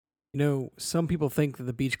Some people think that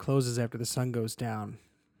the beach closes after the sun goes down.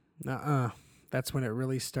 Nuh-uh. That's when it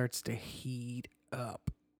really starts to heat up.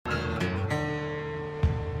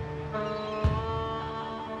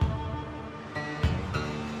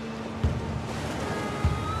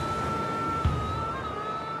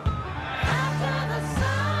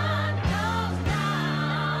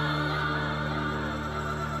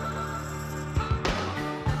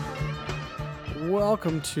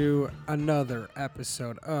 Welcome to another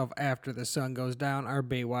episode of After the Sun Goes Down, our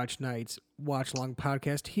Baywatch Nights watch-along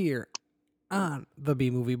podcast here on the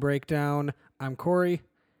B-Movie Breakdown. I'm Corey.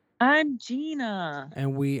 I'm Gina.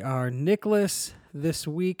 And we are Nicholas this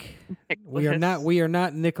week. Nicholas. We are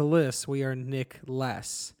not Nicholas. We are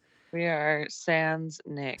Nick-less. We are Sans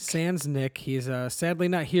Nick. Sans Nick. He's sadly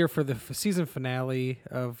not here for the season finale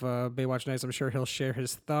of Baywatch Nights. I'm sure he'll share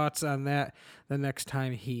his thoughts on that the next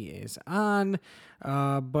time he is on.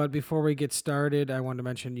 But before we get started, I wanted to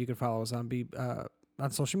mention you can follow us on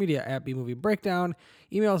social media at B-Movie Breakdown.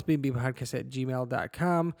 Email us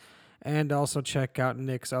bbpodcast@gmail.com. And also check out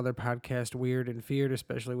Nick's other podcast, Weird and Feared,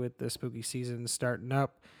 especially with the spooky season starting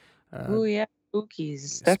up. Oh yeah,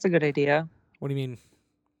 spookies. That's a good idea. What do you mean?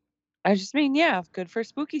 I just mean, yeah, good for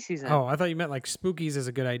spooky season. Oh, I thought you meant like spookies is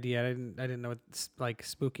a good idea. I didn't know it's like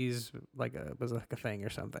spookies was like a thing or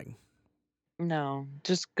something. No,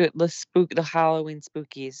 just good. The Halloween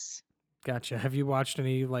spookies. Gotcha. Have you watched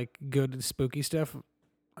any like good spooky stuff?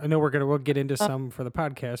 I know we'll get into some for the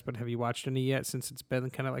podcast, but have you watched any yet since it's been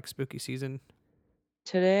kind of like spooky season?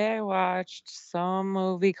 Today I watched some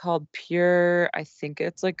movie called Pure. I think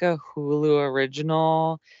it's like a Hulu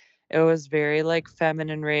original. It was very like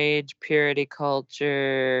feminine rage, purity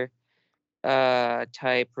culture,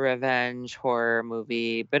 type revenge horror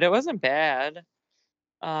movie, but it wasn't bad.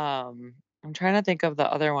 I'm trying to think of the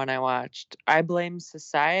other one I watched. I Blame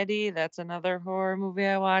Society. That's another horror movie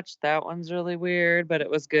I watched. That one's really weird, but it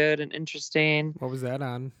was good and interesting. What was that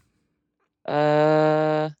on?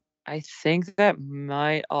 I think that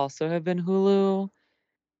might also have been Hulu,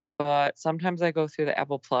 but sometimes I go through the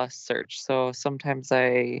Apple Plus search. So sometimes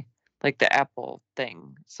I like the Apple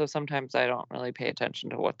thing. So sometimes I don't really pay attention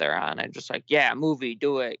to what they're on. I just like, yeah, movie,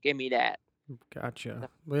 do it. Give me that. Gotcha.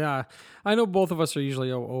 Well, yeah, I know both of us are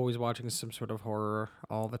usually always watching some sort of horror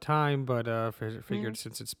all the time, but figured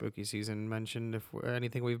since it's spooky season, mentioned if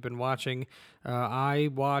anything we've been watching. I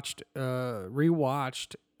rewatched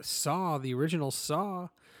Saw, the original Saw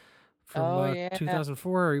from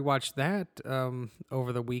 2004. I rewatched that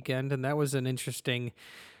over the weekend, and that was an interesting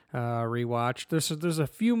rewatch. There's a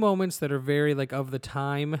few moments that are very like of the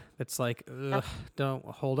time. That's like don't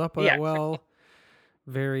hold up that well.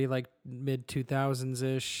 Very like mid 2000s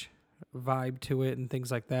ish vibe to it and things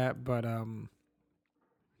like that. But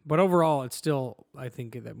overall, it's still, I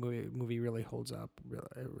think that movie really holds up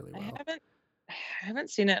really well. I haven't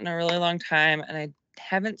seen it in a really long time, and I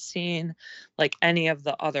haven't seen like any of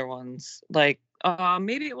the other ones. Like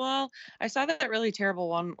maybe I saw that really terrible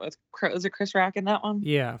one with was it Chris Rock in that one?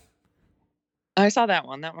 Yeah. I saw that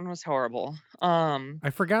one. That one was horrible. I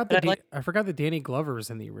forgot that Danny Glover was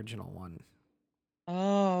in the original one.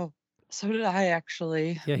 Oh, so did I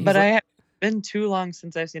actually. Yeah, but I have been too long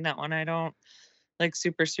since I've seen that one. I don't like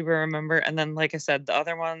super remember. And then, like I said, the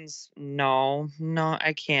other ones, no,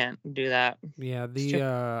 I can't do that. Yeah,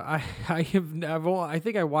 I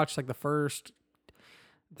think I watched like the first.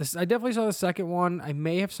 I definitely saw the second one. I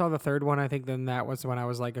may have saw the third one. I think then that was when I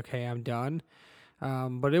was like, okay, I'm done.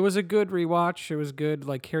 But it was a good rewatch. It was good.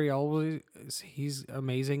 Like Carrie Elwes, he's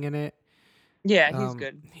amazing in it. Yeah, he's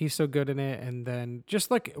good. He's so good in it. And then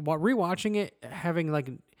just like rewatching it, having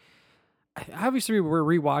like, obviously we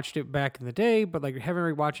rewatched it back in the day, but like having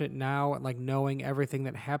rewatched it now and like knowing everything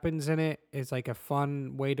that happens in it is like a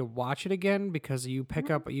fun way to watch it again because you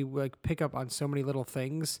pick up on so many little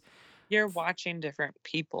things. You're watching different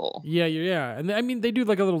people. Yeah. And I mean, they do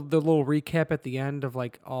like the little recap at the end of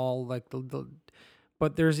like all like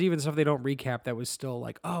but there's even stuff they don't recap that was still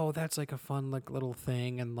like, oh, that's like a fun like little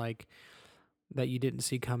thing and like that you didn't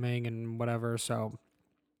see coming and whatever. So,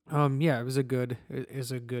 yeah, it was a good,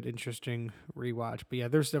 interesting rewatch. But yeah,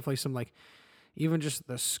 there's definitely some like, even just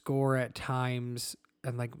the score at times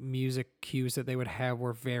and like music cues that they would have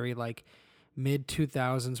were very like mid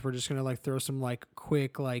 2000s. We're just gonna like throw some like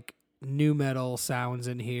quick like new metal sounds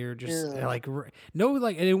in here, just like no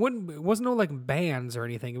like, and it wasn't no like bands or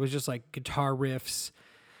anything. It was just like guitar riffs.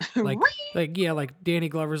 like Danny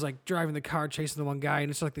Glover's like driving the car chasing the one guy, and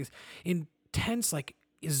it's like these intense like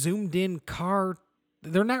zoomed in car.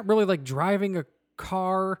 They're not really like driving a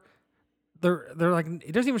car. They're like,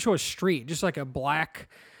 it doesn't even show a street, just like a black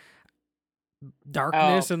Oh,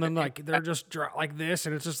 darkness, and then like they're just like this,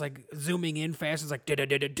 and it's just like zooming in fast. It's like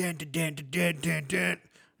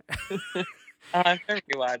I'll have to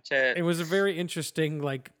rewatch it. it was a very interesting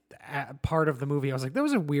like part of the movie. I was like, that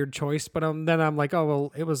was a weird choice, but then I'm like, oh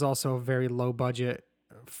well, it was also a very low budget,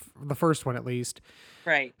 the first one at least.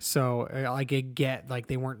 Right. So I could get like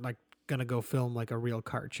they weren't like gonna go film like a real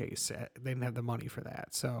car chase. They didn't have the money for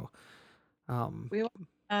that. So um, We went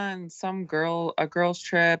on a girls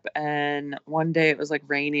trip, and one day it was like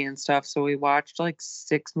rainy and stuff, so we watched like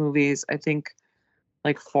 6 movies. I think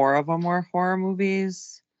like 4 of them were horror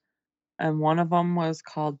movies, and one of them was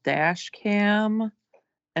called Dash Cam,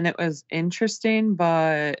 and it was interesting,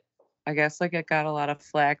 but I guess like it got a lot of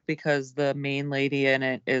flack because the main lady in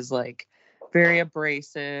it is like very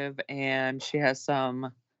abrasive, and she has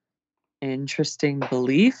some interesting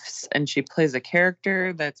beliefs, and she plays a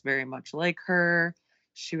character that's very much like her.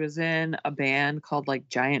 She was in a band called like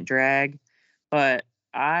Giant Drag, but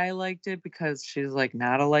I liked it because she's like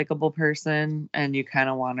not a likable person, and you kind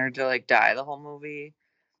of want her to like die the whole movie.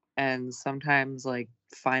 And sometimes like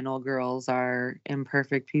final girls are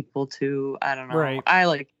imperfect people too. I don't know. right, I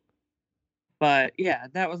like, but yeah,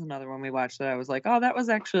 that was another one we watched that I was like, oh, that was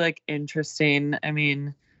actually like interesting. I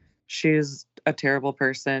mean, she's a terrible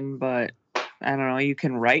person, but I don't know, you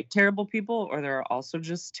can write terrible people, or there are also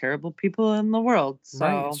just terrible people in the world.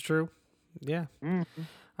 right. It's So, true. Yeah. mm,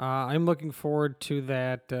 I'm looking forward to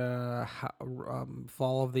that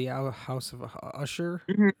Fall of the House of Usher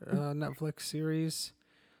mhm. Netflix series.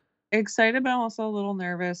 Excited, but I'm also a little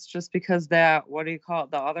nervous just because that, what do you call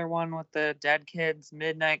it? The other one with the dead kids,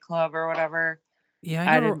 Midnight Club or whatever. Yeah,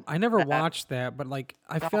 I didn't I never that. watched that, but like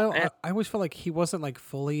No, I always felt like he wasn't like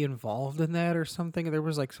fully involved in that or something. There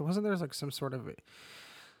was like, so wasn't there like some sort of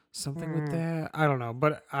something with mm, that? I don't know,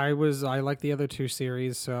 but I like the other two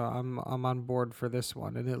series, so I'm on board for this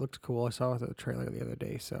one, and it looked cool. I saw the trailer the other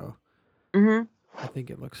day, so mhm. I think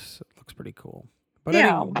it looks pretty cool. But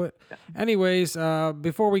Yeah, anyways,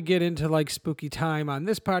 before we get into like spooky time on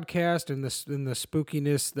this podcast and the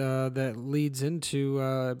spookiness that leads into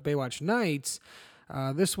Baywatch Nights,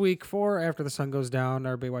 this week for After the Sun Goes Down,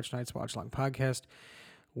 our Baywatch Nights watch long podcast,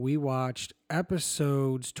 we watched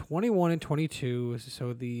episodes 21 and 22.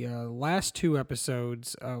 So the last 2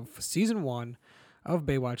 episodes of season 1 of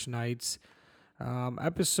Baywatch Nights.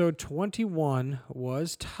 Episode 21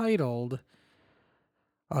 was titled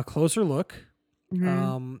A Closer Look.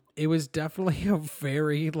 mhm. It was definitely a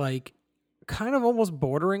very like kind of almost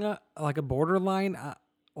bordering like a borderline,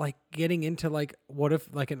 like getting into like what if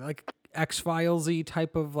like an like X-Filesy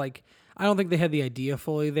type of like. I don't think they had the idea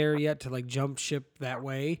fully there yet to like jump ship that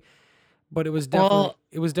way, but Well,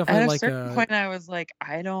 it was at definitely a like certain a point, I was like,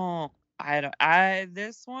 I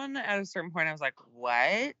this one at a certain point, I was like,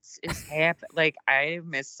 what is happening? Like, I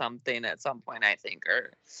missed something at some point, I think,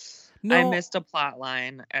 or I no. missed a plot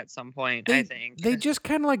line at some point, I They think. they just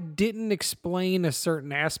kind of like didn't explain a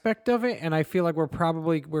certain aspect of it, and I feel like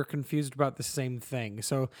we're confused about the same thing.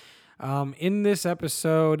 So, in this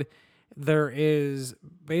episode, there is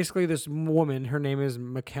basically this woman. Her name is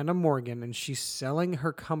McKenna Morgan, and she's selling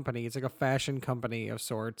her company. It's like a fashion company of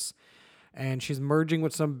sorts, and she's merging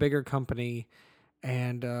with some bigger company.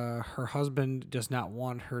 And her husband does not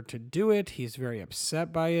want her to do it. He's very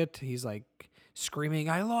upset by it. He's like screaming,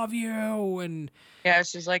 "I love you!" and Yeah,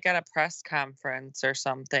 she's like at a press conference or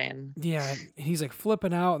something. yeah, he's like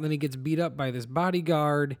flipping out, and then he gets beat up by this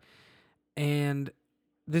bodyguard. And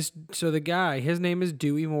so the guy, his name is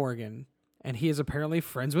Dewey Morgan, and he is apparently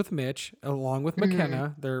friends with Mitch, along with Mhm.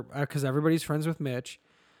 McKenna. They're because everybody's friends with Mitch.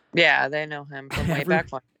 Yeah, they know him from way Every back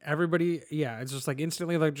when. everybody, yeah, it's just like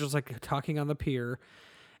instantly like just like talking on the pier,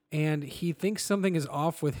 and he thinks something is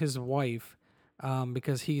off with his wife,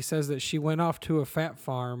 because he says that she went off to a fat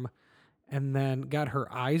farm and then got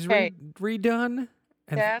her eyes Okay, redone,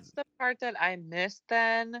 and that's the part that I missed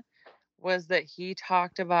then, was that he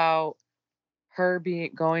talked about her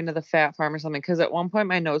being going to the fat farm or something. Because at one point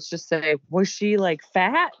my notes just say, "Was she, like,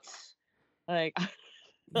 fat?" Like,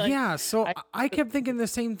 like, yeah, so I I kept thinking the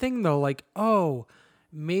same thing though, like, oh,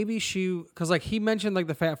 maybe because like he mentioned like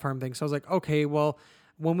the fat farm thing, so I was like, okay, well,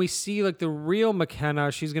 when we see like the real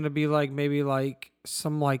McKenna, she's gonna be like maybe like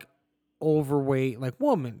some like overweight like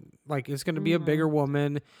woman, like it's gonna be a bigger mhm.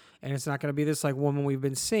 woman, and it's not gonna be this like woman we've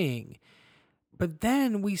been seeing. But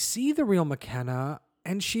then we see the real McKenna,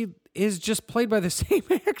 and she is just played by the same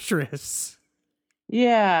actress.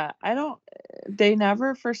 Yeah, I don't they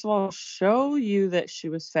never, first of all, show you that she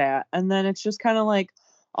was fat, and then it's just kinda like,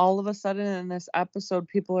 all of a sudden in this episode,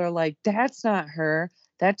 people are like, "That's not her.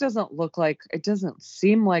 That doesn't look like it doesn't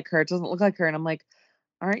seem like her. It doesn't look like her," and I'm like,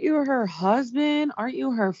 Aren't you her husband? Aren't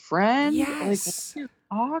you her friend? Like, what Yes. are you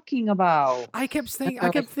talking about? And I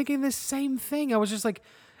they're like, kept thinking the same thing. I was just like,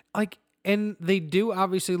 and they do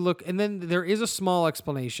obviously look, and then there is a small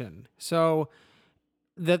explanation. So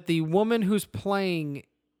that the woman who's playing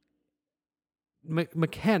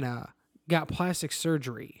McKenna got plastic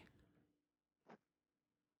surgery.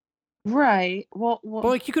 right. But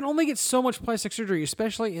like you can only get so much plastic surgery,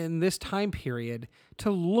 especially in this time period, to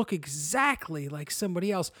look exactly like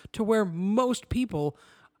somebody else, to where most people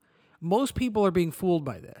are being fooled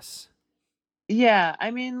by this. yeah.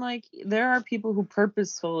 I mean, like, there are people who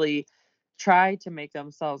purposefully try to make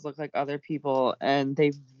themselves look like other people, and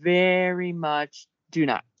they very much do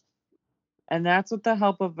not. And that's with the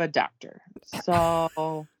help of a doctor.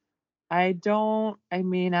 So I don't,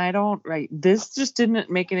 right. This just didn't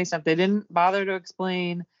make any sense. They didn't bother to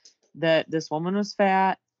explain that this woman was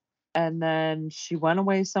fat and then she went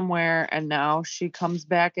away somewhere and now she comes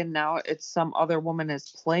back and now it's some other woman is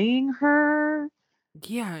playing her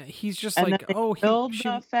Yeah, he's just and then like, they oh, he killed she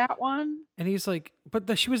the fat one. and he's like,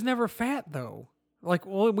 but she was never fat though. Like,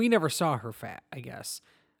 well, we never saw her fat, I guess.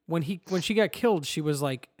 When she got killed, she was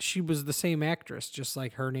the same actress, just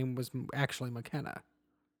like her name was actually McKenna.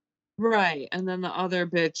 Right. And then the other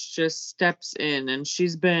bitch just steps in and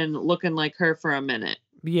she's been looking like her for a minute.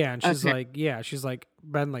 Yeah, and Okay. she's like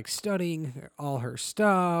been like studying all her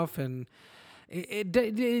stuff, and it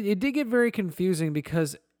did get very confusing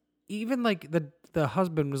because even like the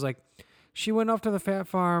husband was like, she went off to the fat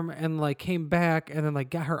farm and like came back and then like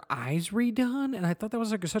got her eyes redone, and I thought that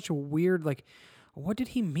was like such a weird like, what did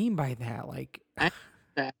he mean by that? Like, I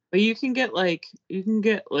that. But you can get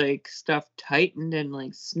like stuff tightened and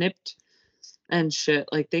like snipped and shit.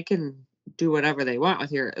 Like they can do whatever they want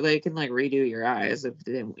with your. They can like redo your eyes if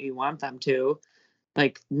you want them to,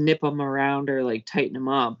 like nip them around or like tighten them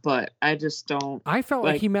up. But I just don't I felt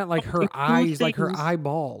like like he meant like you her do eyes, like her things.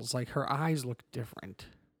 eyeballs, like her eyes looked different,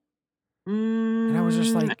 and I was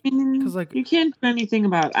just I like, mean, because like you can't do anything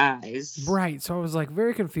about eyes. right, so I was like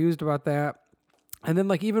very confused about that. And then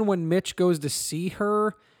like even when Mitch goes to see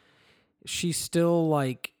her, she's still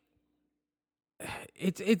like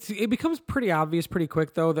it becomes pretty obvious pretty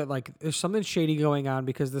quick though that like there's something shady going on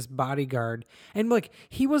because this bodyguard, and like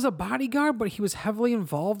he was a bodyguard but he was heavily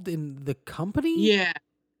involved in the company. Yeah,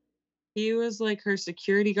 he was like her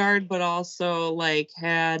security guard, but also like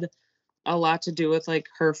had a lot to do with like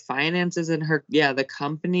her finances and her the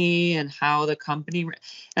company and how the company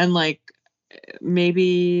and like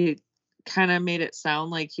maybe kind of made it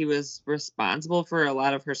sound like he was responsible for a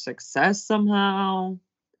lot of her success somehow,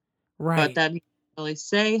 but Right. then he didn't really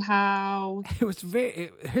say how. It was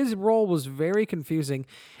his role was very confusing,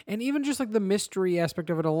 and even just like the mystery aspect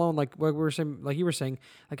of it alone, like what we were saying, like you were saying,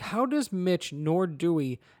 like how does Mitch nor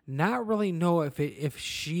Dewey not really know if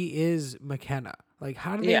she is McKenna? Like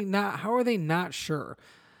how do Yeah, they not? How are they not sure?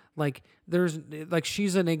 Like there's like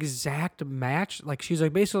she's an exact match. Like she's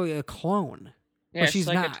like basically a clone. But yeah, she's she's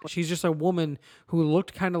like a not. twin. She's just a woman who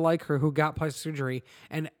looked kind of like her, who got plastic surgery,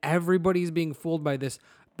 and everybody's being fooled by this,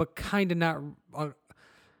 but kind of not.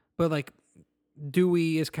 But like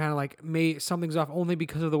Dewey is kind of like something's off only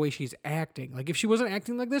because of the way she's acting. Like if she wasn't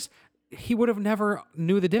acting like this, he would have never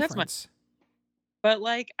knew the That's my. difference. But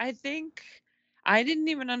like I think I didn't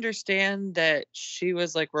even understand that she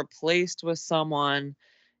was like replaced with someone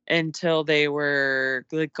until they were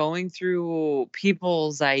like going through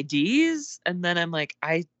people's IDs, and then I'm like,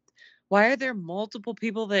 why are there multiple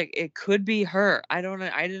people that it could be her? I didn't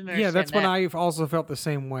Yeah, understand that's when that. I also felt the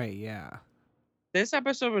same way. Yeah. This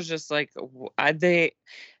episode was just like they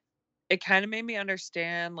it kind of made me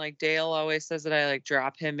understand like Dale always says that I like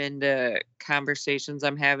drop him into conversations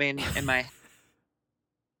I'm having in my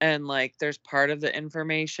and like there's part of the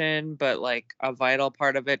information but like a vital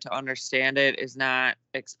part of it to understand it is not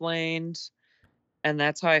explained. And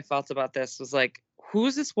that's how I felt about this was like,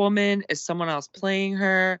 who's this woman? Is someone else playing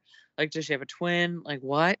her? Like, does she have a twin? Like,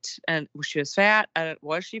 what? And she was fat.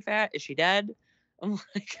 Was she fat? Is she dead? I'm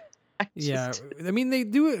like, I Yeah, just I mean they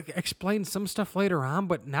do explain some stuff later on,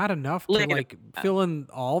 but not enough to later. like fill in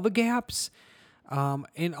all the gaps.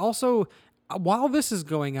 And also, while this is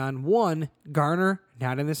going on, one Garner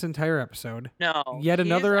not in this entire episode. No, Yet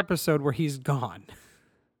another episode where he's gone.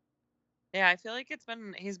 yeah, I feel like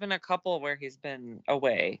he's been a couple where he's been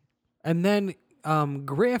away. And then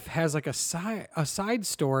Griff has like a side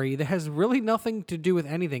story that has really nothing to do with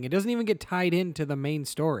anything. It doesn't even get tied into the main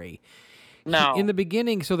story. In No. the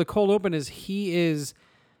beginning, so the cold open is he is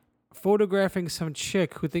photographing some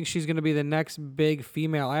chick who thinks she's going to be the next big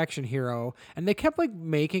female action hero, and they kept like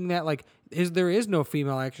making that like there is no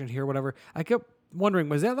female action hero, whatever. I kept wondering,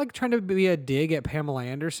 was that like trying to be a dig at Pamela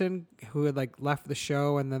Anderson, who had like left the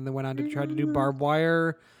show and then they went on to try to do Mm, Barbed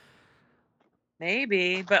Wire?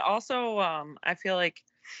 maybe, but also, I feel like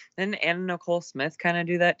didn't Anna Nicole Smith kind of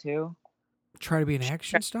do that too? Try to be an She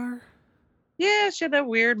action star? Yeah, she had that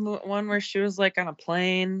weird one where she was, like, on a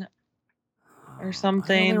plane or I only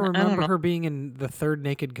something. I don't remember know. her being in the third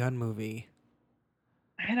Naked Gun movie.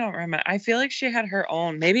 I don't remember. I feel like she had her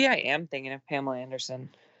own, maybe I am thinking of Pamela Anderson,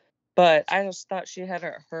 but I just thought she had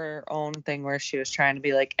her own thing where she was trying to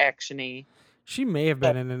be, like, actiony. She may have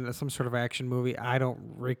been But in some sort of action movie. I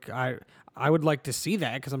would like to see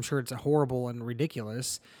that because I'm sure it's horrible and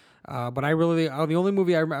ridiculous. But I really the only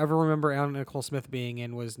movie I ever remember Anna Nicole Smith being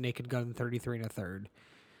in was Naked Gun 33 and a third.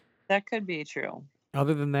 that could be true.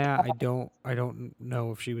 Other than that, I don't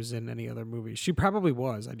know if she was in any other movies. She probably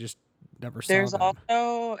was. I just never saw There's them.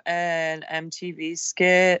 also an MTV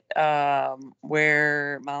skit,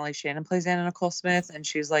 where Molly Shannon plays Anna Nicole Smith, and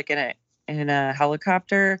she's, like, in a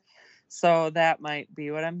helicopter, so that might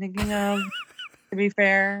be what I'm thinking of, to be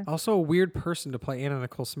fair. Also, a weird person to play Anna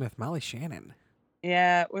Nicole Smith, Molly Shannon.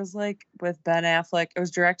 Yeah, it was, like, with Ben Affleck. It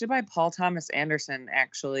was directed by Paul Thomas Anderson,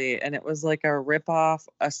 actually, and it was, like, a rip-off,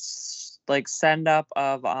 like, send-up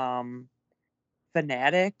of,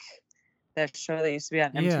 Fanatic, that show that used to be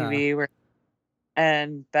on Yeah. MTV where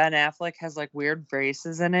and Ben Affleck has, like, weird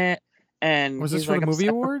braces in it, and Was this he's, for the like, movie obsessed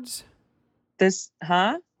awards? this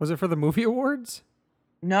huh? Was it for the movie awards?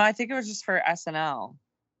 No, I think it was just for SNL,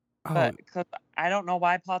 Oh, but 'cause I don't know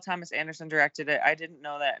why Paul Thomas Anderson directed it. I didn't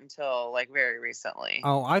know that until, like, very recently.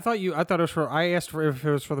 oh, I thought it was for. I asked for if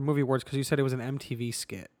it was for the movie awards because you said it was an MTV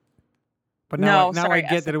skit. But No, now I sorry,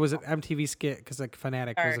 get that it was an SNL. MTV skit because like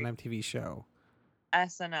Fanatic was an Sorry, MTV show.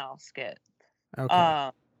 SNL skit. Okay,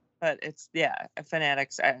 Um, but it's yeah,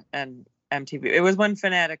 Fanatics and MTV. It was when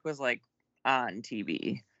Fanatic was, like, on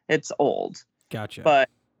TV. It's old, gotcha. but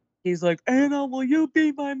he's like, "Anna, will you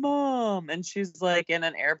be my mom?" And she's, like, in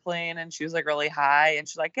an airplane, and she's, like, really high, and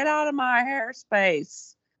she's like, "Get out of my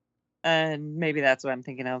airspace." And maybe that's what I'm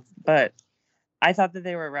thinking of, but I thought that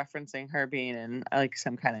they were referencing her being in, like,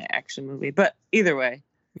 some kinda action movie, but either way,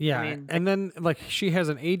 I Yeah, mean, and then like she has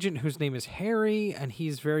an agent whose name is Harry, and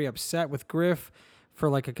he's very upset with Griff for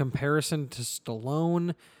like a comparison to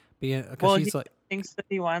Stallone, being because well, he he's like, thinks that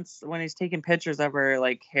he wants when he's taking pictures of her,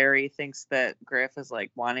 like, Harry thinks that Griff is, like,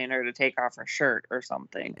 wanting her to take off her shirt or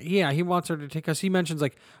something. yeah, he wants her to take. Because he mentions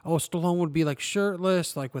like, oh, Stallone would be like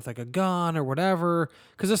shirtless, like with like a gun or whatever.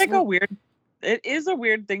 Because this, Like a weird It is a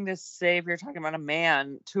weird thing to say if you're talking about a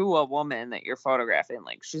man to a woman that you're photographing,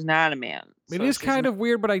 like, she's not a man, it so is she's kind not of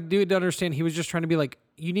weird, but I do understand he was just trying to be like,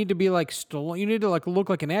 you need to be like Stallone, you need to like look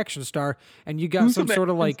like an action star, and you got do some some sort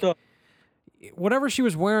of action like stuff. whatever she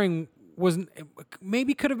was wearing was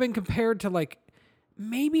maybe could have been compared to like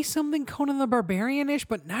maybe something Conan the Barbarian ish,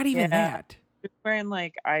 but not even Yeah, that. she's wearing,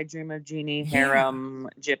 like, I Dream of Jeannie Yeah. harem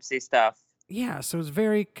gypsy stuff. Yeah. So it was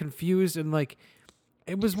very confused and like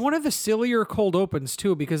it was one of the sillier cold opens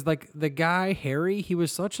too, because like the guy Harry, he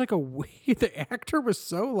was such like a the actor was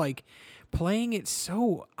so like playing it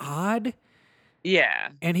so odd, Yeah,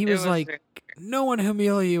 and he it was was like, very "No one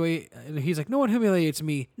humiliate," and he's like, "No one humiliates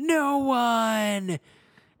me, no one,"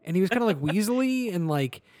 and he was kind of like Weasley and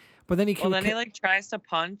like, but then he well, then he, kept, like, tries to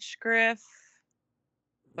punch Griff,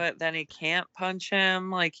 but then he can't punch him,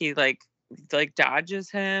 like, he, like, dodges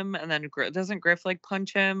him, and then doesn't Griff, like,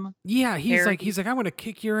 punch him? yeah, Harry? he's like, I'm gonna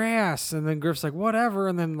kick your ass, and then Griff's like, whatever,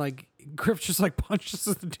 and then like Griff just like punches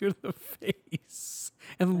the dude in the face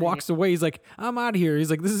and Right. walks away. He's like, I'm out of here. He's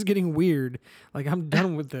like, this is getting weird. Like, I'm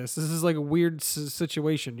done with this. This is like a weird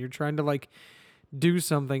situation. You're trying to like do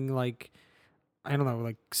something like I don't know,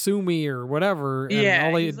 like sue me or whatever, and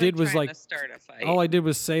Yeah, he's, like, trying to start a all fight. I did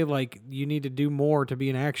was say like you need to do more to be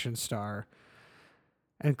an action star,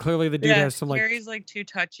 and clearly the dude Yeah, has some like, Harry's, like, too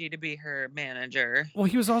touchy to be her manager. well,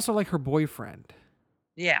 he was also like her boyfriend.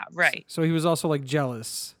 Yeah, right. So he was also like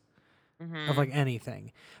jealous of like Mhm.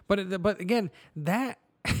 anything. But again, that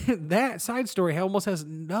that side story almost has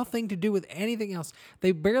nothing to do with anything else.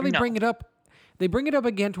 They barely No, bring it up. They bring it up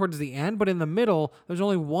again towards the end, but in the middle, there's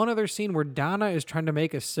only one other scene where Donna is trying to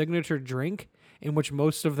make a signature drink in which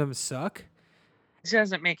most of them suck. it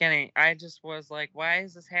doesn't make any I just was like, "Why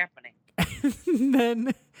is this happening?" And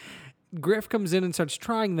then Griff comes in and starts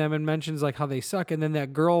trying them and mentions like how they suck, and then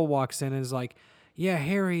that girl walks in and is like, "Yeah,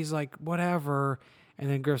 Harry's like whatever," and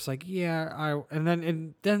then Griff's like, "Yeah,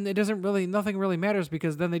 then it doesn't really nothing really matters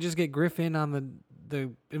because then they just get Griff in on the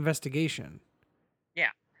investigation Yeah.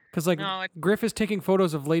 because like No, Griff is taking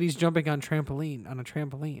photos of ladies jumping on a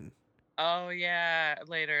trampoline. oh, yeah,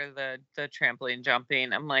 later the trampoline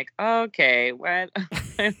jumping, I'm like, "Okay, what?"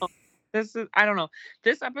 I don't This is I don't know.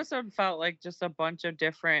 This episode felt like just a bunch of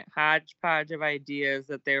different hodgepodge of ideas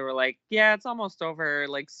that they were like, "Yeah, it's almost over,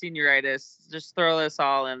 like, senioritis. Just throw this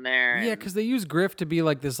all in there," Yeah, and because they use Griff to be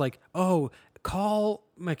like this, like, oh, call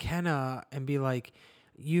McKenna and be like,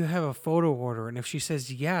 you have a photo order, and if she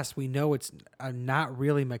says yes, we know it's not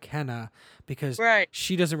really McKenna because Right.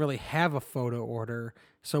 she doesn't really have a photo order.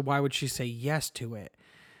 So why would she say yes to it?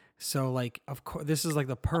 So like, of course, this is like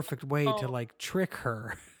the perfect way to Oh, like trick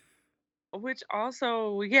her. which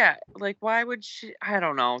also, yeah, like, why would she I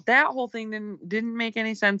don't know. That whole thing didn't make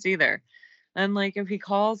any sense either. And, like, if he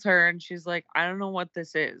calls her and she's like, "I don't know what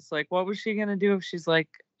this is," like, what was she gonna do if she's like,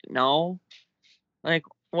 "No?" Like,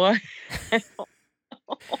 what?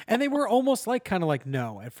 And they were almost like kind of like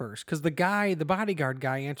no at first because the bodyguard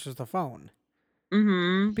guy, answers the phone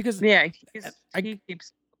Mhm. because Yeah, I he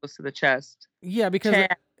keeps close to the chest. yeah, because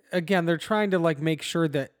Chat. again, they're trying to like make sure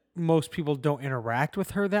that most people don't interact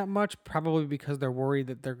with her that much, probably because they're worried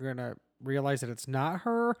that they're gonna realize that it's not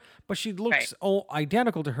her. But she Right. looks all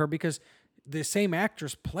identical to her because the same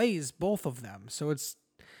actress plays both of them, so it's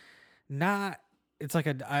not. It's like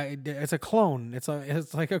it's a clone. It's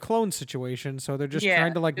like a clone situation. So they're just trying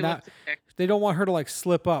Yeah, to like it was not. sick. They don't want her to like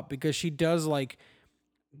slip up because she does like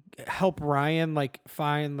help Ryan like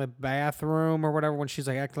find the bathroom or whatever when she's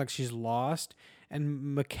like acting like she's lost.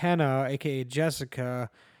 And McKenna, aka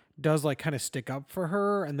Jessica, does like kind of stick up for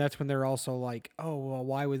her, and that's when they're also like, "Oh, well,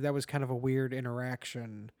 why was that was kind of a weird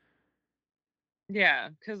interaction." Yeah,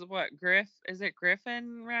 because what,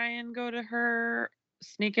 Griffin Ryan go to her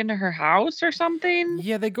sneak into her house or something?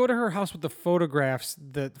 Yeah, they go to her house with the photographs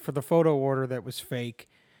that for the photo order that was fake,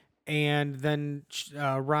 and then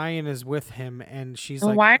Ryan is with him, and she's And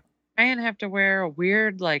like, why does Ryan have to wear a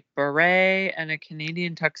weird, like, beret and a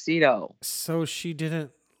Canadian tuxedo? so she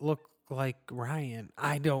didn't look like Ryan.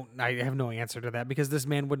 I have no answer to that because this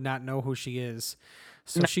man would not know who she is.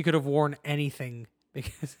 So No. she could have worn anything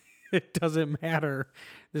because it doesn't matter.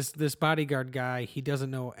 This bodyguard guy, he doesn't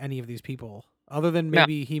know any of these people other than No.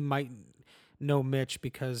 maybe he might know Mitch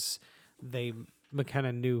because they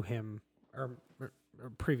McKenna knew him or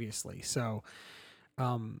previously. So,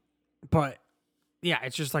 um, but yeah,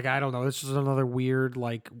 it's just like I don't know. It's just another weird,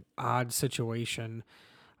 like odd situation.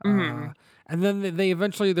 Uh, Mhm. and then they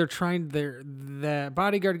eventually the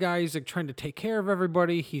bodyguard guy is like trying to take care of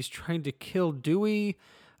everybody. He's trying to kill Dewey,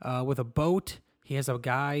 with a boat. He has a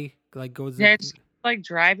guy like goes. Yeah, it's like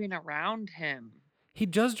driving around him. He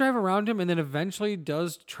does drive around him, and then eventually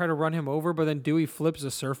does try to run him over. But then Dewey flips a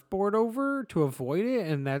surfboard over to avoid it,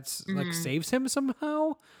 and that's like Mhm. saves him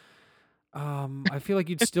somehow. I feel like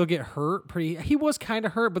you'd still get hurt pretty. He was kind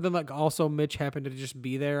of hurt, but then like also Mitch happened to just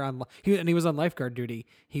be there he was on lifeguard duty.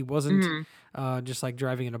 He wasn't Mhm. just like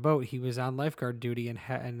driving in a boat. He was on lifeguard duty and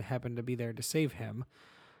happened to be there to save him.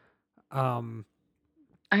 Um,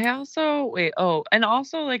 I also wait, oh, and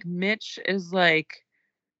also, like, Mitch is like,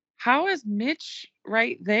 how is Mitch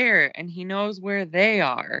right there and he knows where they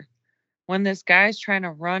are when this guy's trying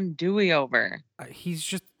to run Dewey over? he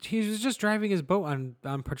was just driving his boat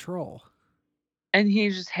on patrol. And he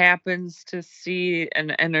just happens to see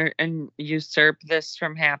and usurp this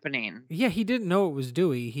from happening. Yeah, he didn't know it was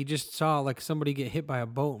Dewey. He just saw like somebody get hit by a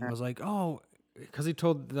boat and was like, "Oh," because he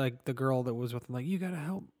told like the girl that was with him, like, "You gotta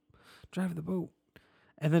help drive the boat."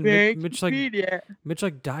 And then Very convenient. Mitch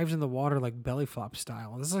like dives in the water like belly flop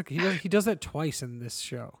style. This is like he does that twice in this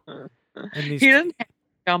show. And these He doesn't have to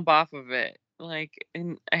jump off of it, like,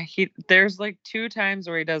 and, he there's, like, 2 times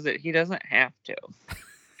where he does it, he doesn't have to.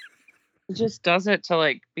 He just does it to,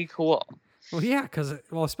 like, be cool. well, yeah, because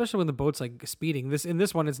well, especially when the boat's like speeding.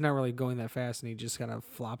 This one, it's not really going that fast, and he just kind of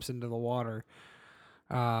flops into the water.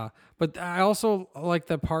 But I also like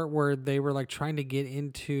the part where they were like trying to get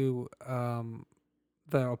into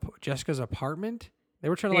Jessica's apartment. They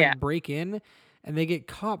were trying to Yeah, like break in, and they get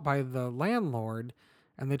caught by the landlord,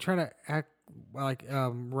 and they try to act like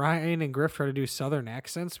Ryan and Griff try to do Southern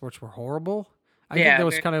accents, which were horrible. I think yeah, that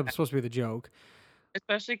was very kind of supposed to be the joke.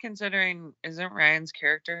 especially considering isn't Ryan's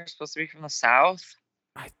character supposed to be from the South?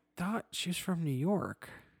 I thought she was from New York.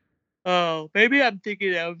 Oh, maybe I'm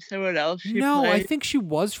thinking of someone else she No, I played. think she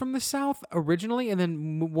was from the South originally, and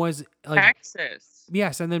then was like Texas.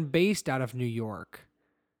 yes, and then based out of New York.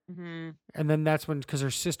 Mhm. And then that's when because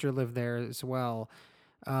her sister lived there as well.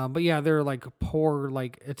 But yeah, they're like poor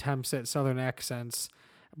like attempts at Southern accents.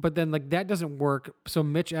 But then like that doesn't work. So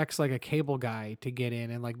Mitch acts like a cable guy to get in,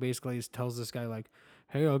 and like basically tells this guy like,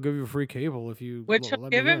 "Hey, I'll give you free cable if you Which he'll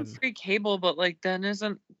let give me him in." free cable, but, like, then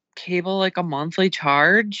isn't cable, like, a monthly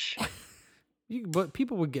charge? But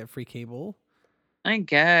people would get free cable. I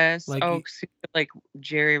guess. Like, Oh, 'cause you could, like,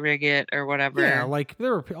 jerry-rig it or yeah, whatever. like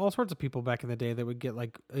there were all sorts of people back in the day that would get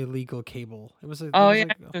like illegal cable. It was like there Oh, was yeah,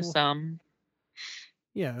 like I a knew whole some.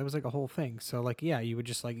 yeah, it was like a whole thing. So like yeah, you would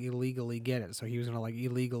just like illegally get it. So he was gonna like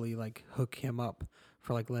illegally like hook him up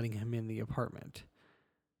for like letting him in the apartment.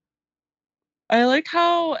 I like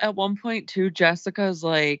how at one point too, Jessica's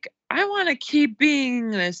like, "I wanna keep being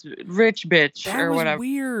this rich bitch," That or was whatever.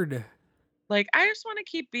 weird. Like, "I just wanna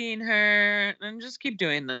keep being her and just keep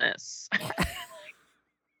doing this."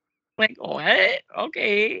 Like, "What?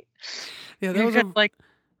 Okay." Yeah, that was Because, a like,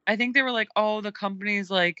 I think they were like, "Oh, the company's,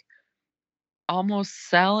 like, almost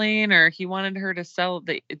selling," or he wanted her to sell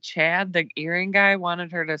the Chad, the earring guy,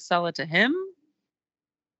 wanted her to sell it to him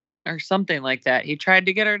or something like that. He tried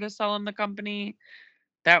to get her to sell him the company.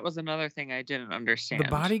 That was another thing I didn't the understand. Was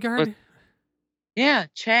bodyguard. yeah,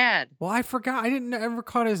 Chad. Well, I forgot. I didn't ever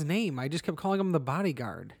caught his name. I just kept calling him the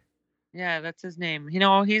bodyguard. Yeah, that's his name.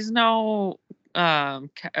 He's no, Kevin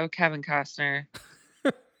Costner.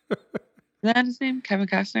 Is that his name? Kevin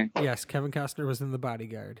Costner? Yes, Kevin Costner was in the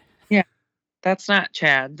bodyguard. Yeah, that's not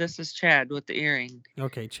Chad. This is Chad with the earring.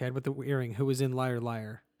 Okay, Chad with the earring, who was in Liar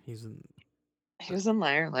Liar. He's in. He was in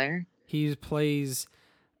Liar Liar. He plays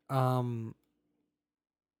um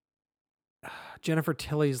Jennifer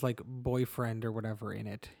Tilly's like boyfriend or whatever in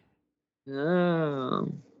it. Oh,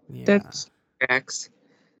 Yeah. that's tracks.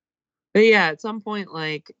 But yeah, at some point,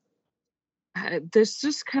 like, this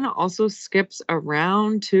just kind of also skips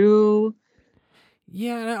around too.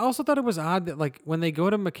 Yeah, and I also thought it was odd that like when they go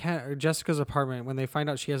to McKenna or Jessica's apartment, when they find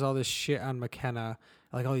out she has all this shit on McKenna,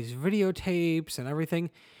 like all these videotapes and everything,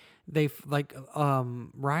 like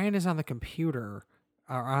Ryan is on the computer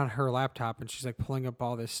or on her laptop and she's like pulling up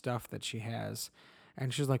all this stuff that she has.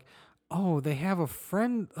 And she's like, "Oh, they have a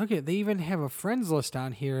friend. Look at they even have a friends list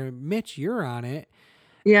on here. Mitch, you're on it."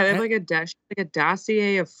 Yeah, they have And, like a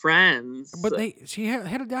dossier of friends. but she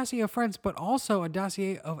had a dossier of friends, but also a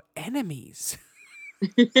dossier of enemies.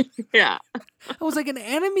 Yeah. I was like, an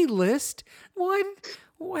enemy list? What?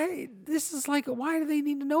 Why? This is like, why do they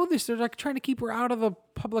need to know this? They're like trying to keep her out of the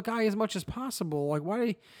public eye as much as possible. Like,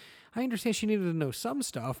 why? I understand she needed to know some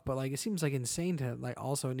stuff, but like, it seems like insane to like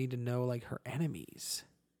also need to know like her enemies.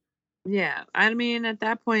 Yeah. I mean, at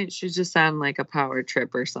that point, she's just on like a power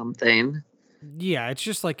trip or something. Yeah, it's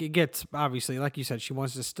just like it gets obviously, like you said, she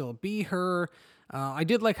wants to still be her. I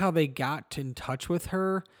did like how they got in touch with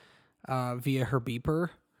her via her beeper.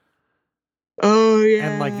 Oh,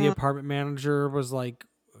 And like the yeah. apartment manager was like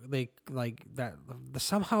they like that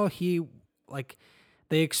somehow he like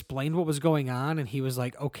they explained what was going on and he was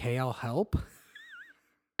like, okay, I'll help.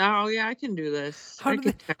 Oh, yeah, I can do this. I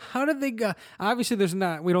can How did they go? Obviously there's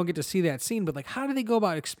not, we don't get to see that scene, but like how did they go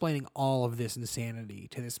about explaining all of this insanity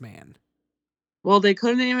to this man? Well, they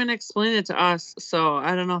couldn't even explain it to us, so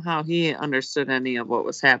I don't know how he understood any of what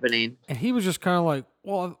was happening. And he was just kind of like,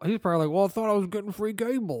 well, he's probably like, well, I thought I was getting free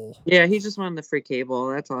cable. Yeah, he just wanted the free cable.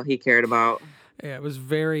 That's all he cared about. Yeah, it was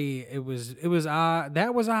very, it was odd.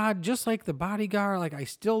 That was odd. Just like the bodyguard. Like I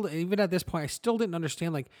still, even at this point, I still didn't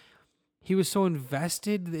understand like he was so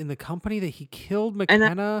invested in the company that he killed And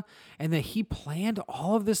McKenna and that he planned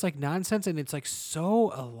all of this like nonsense and it's like so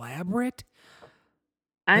elaborate.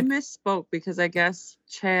 I Like, misspoke because I guess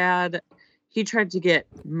Chad, he tried to get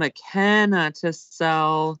McKenna to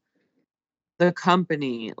sell the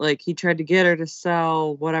company. Like, he tried to get her to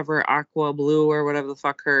sell whatever Aqua Blue or whatever the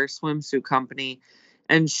fuck her swimsuit company,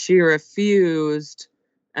 and she refused,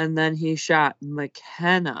 and then he shot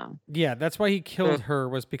McKenna. yeah, that's why he Uh, killed her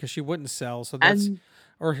was because she wouldn't sell. So that's, and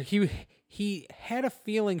or he had a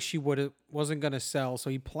feeling she wasn't going to sell.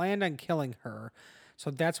 So he planned on killing her. So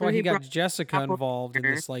that's so why he he got brought Jessica Apple involved in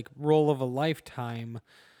here, this like role of a lifetime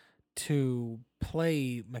to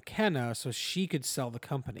play McKenna so she could sell the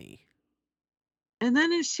company. and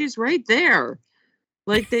then she's right there.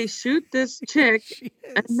 Like, they shoot this chick, She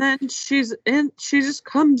and is. then she just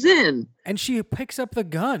comes in. And she picks up the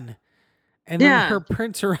gun. And then Yeah, her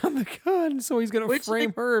prints are on the gun, so he's gonna which, like,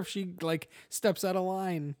 frame her if she like steps out of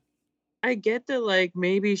line. I get that, like,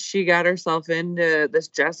 maybe she got herself into this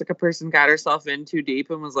Jessica person got herself in too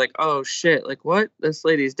deep and was like, "Oh, shit, like, what? This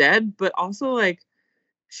lady's dead?" But also, like,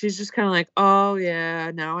 she's just kinda like, "Oh,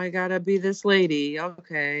 yeah, now I gotta be this lady,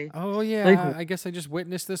 okay." Oh Like, yeah, I guess I just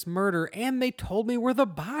witnessed this murder, and they told me where the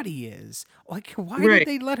body is. Like, why did right.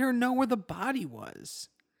 they let her know where the body was?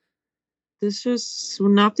 This just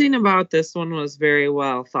nothing about this one was very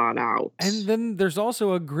well thought And out. then there's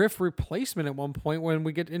also a Griff replacement at one point when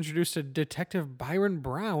we get introduced to Detective Byron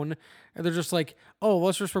Brown, and they're just like, "Oh,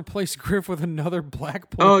 let's just replace Griff with another black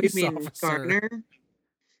Oh, you police mean officer." Garner?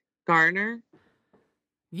 Garner?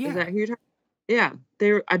 Is Yeah, that who you're talking? Yeah,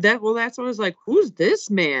 they were that's what I was like, "Who's this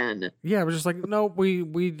man?" Yeah, we're just like, nope,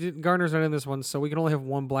 we did, Garner's not in this one, so we can only have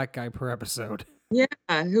one black guy per episode. Yeah,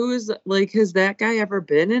 who is like, has that guy ever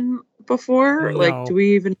been in before? Like, do No,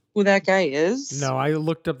 we even know who that guy is? no, I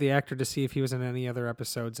looked up the actor to see if he was in any other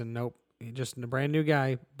episodes, and nope, he just a brand new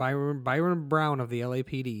guy, Byron Brown of the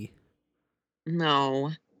LAPD.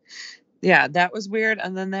 No. Yeah, that was weird,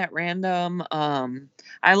 and then that random,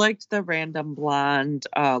 I liked the random blonde,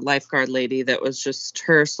 lifeguard lady that was just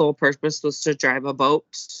her sole purpose was to drive a boat.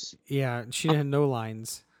 Yeah, she had no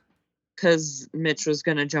lines. Because Mitch was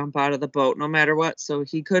gonna jump out of the boat no matter what, so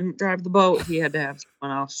he couldn't drive the boat. He had to have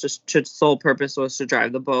someone else. Just sole purpose was to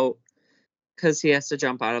drive the boat because he has to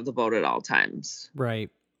jump out of the boat at all times.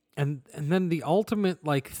 Right. And then the ultimate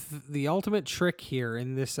the ultimate trick here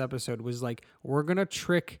in this episode was like we're going to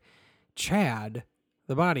trick Chad,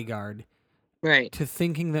 the bodyguard, Right. to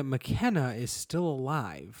thinking that McKenna is still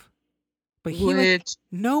alive. But he like Which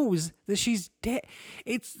knows that she's dead.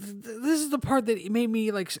 This is the part that made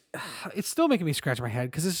me like it's still making me scratch my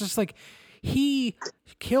head cuz it's just like he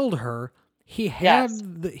killed her. He yes.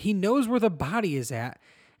 he knows where the body is at,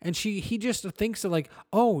 and he just thinks that like,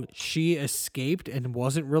 "Oh, she escaped and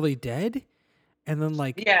wasn't really dead." And then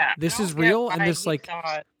like Yeah, I this is don't get real, and why this he like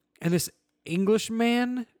thought and this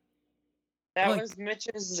Englishman, that like was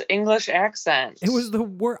Mitch's English accent. it was the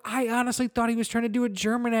word. I honestly thought he was trying to do a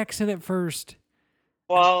German accent at first.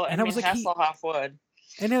 Well, I And I was mean like, Hasselhoff would.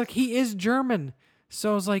 and like he is German.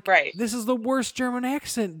 So I was like, Right. this is the worst German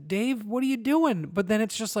accent, Dave. What are you doing? But then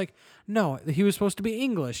it's just like, no, he was supposed to be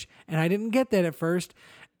English. And I didn't get that at first.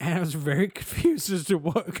 And I was very confused as to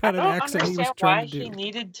what kind of I don't accent he was understand trying why to he do.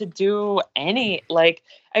 needed to do any like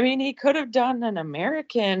I mean he could have done an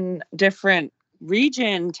American different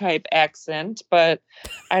region type accent, but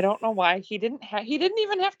I don't know why he didn't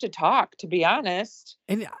even have to talk, to be honest.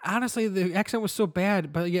 And honestly, the accent was so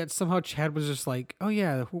bad, but yet somehow Chad was just like, oh,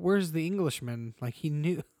 yeah, where's the Englishman? Like he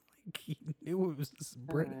knew. Like he knew it was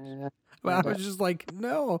British. But I was just like,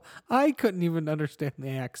 no, I couldn't even understand the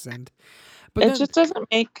accent. But It then, just doesn't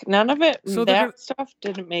make none of it so they're gonna, that stuff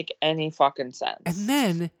didn't make any fucking and sense.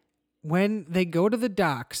 then when they go to the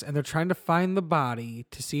docks and they're trying to find the body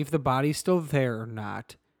to see if the body's still there or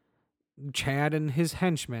not, Chad and his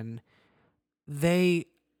henchmen, they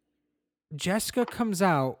Jessica comes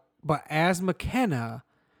out, but as McKenna,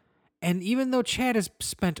 and even though Chad has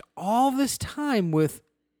spent all this time with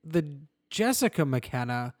the Jessica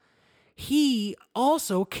McKenna, he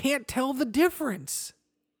also can't tell the difference.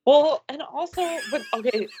 Well, and also, but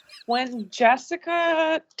okay, when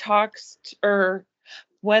Jessica talks or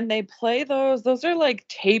when they play those are like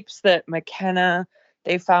tapes that McKenna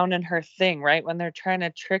they found in her thing, right? When they're trying to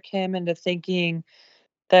trick him into thinking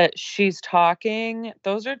that she's talking,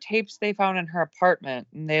 those are tapes they found in her apartment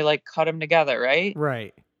and they like cut them together, right?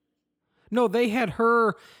 Right. No, they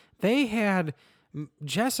had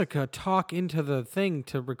Jessica talk into the thing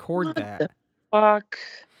to record What the that fuck?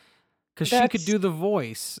 because she could That's do the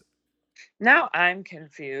voice. now I'm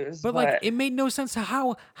confused, But like but it made no sense to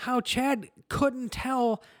how Chad couldn't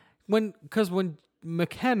tell when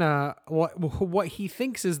McKenna what he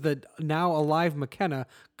thinks is the now alive McKenna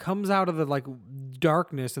comes out of the like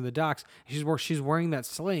darkness in the docks. She's wearing that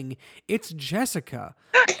sling. It's Jessica,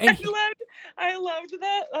 and I loved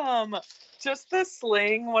that just the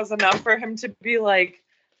sling was enough for him to be like,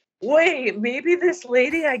 wait, maybe this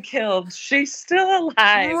lady I killed, she's still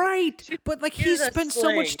alive. right. She But like he used a spent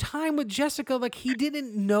so much sling. time with Jessica, like he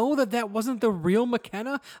didn't know that wasn't the real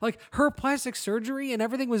McKenna. Like her plastic surgery and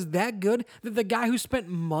everything was that good that the guy who spent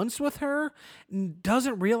months with her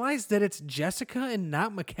doesn't realize that it's Jessica and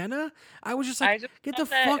not McKenna. I was just I like, just get the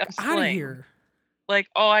thought that fuck a out of sling. here. Like,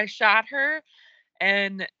 oh, I shot her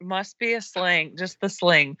and must be a sling, just the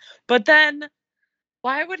sling. But then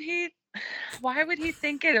why would he why would he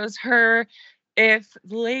think it was her if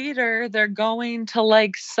later they're going to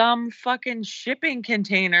like some fucking shipping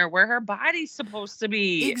container where her body's supposed to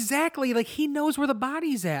be? Exactly. Like he knows where the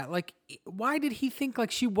body's at. Like why did he think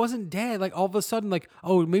like she wasn't dead? Like all of a sudden, like,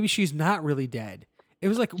 oh, maybe she's not really dead. It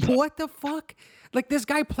was like, what the fuck? Like this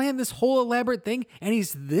guy planned this whole elaborate thing and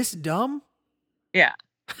he's this dumb? Yeah.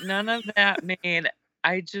 None of that made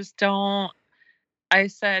I just don't I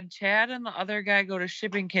said Chad and the other guy go to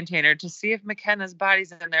shipping container to see if McKenna's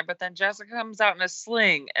body's in there, but then Jessica comes out in a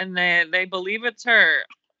sling and they believe it's her.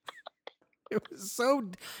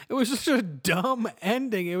 It was just a dumb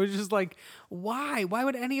ending. It was just like, why? Why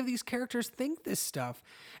would any of these characters think this stuff?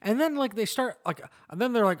 And then like they start like, and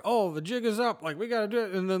then they're like, oh, the jig is up. Like we got to do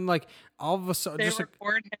it. And then like all of a sudden, They just like,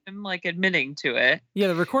 record him like admitting to it. yeah,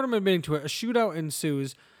 they record him admitting to it. A shootout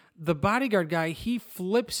ensues. the bodyguard guy, he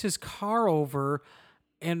flips his car over,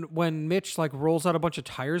 and when Mitch like rolls out a bunch of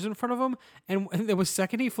tires in front of him, and the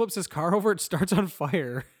second he flips his car over, it starts on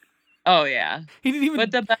fire. Oh yeah. He didn't But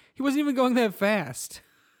even he wasn't even going that fast.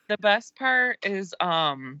 the best part is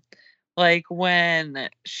like when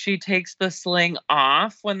she takes the sling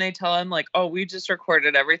off when they tell him like, "Oh, we just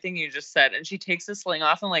recorded everything you just said." And she takes the sling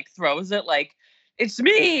off and like throws it like, "It's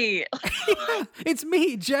me." Yeah, it's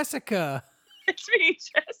me, Jessica. It's me,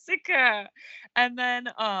 Jessica. And then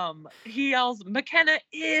he yells, "McKenna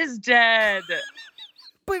is dead."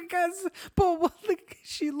 Because, but like,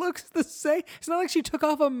 she looks the same. It's not like she took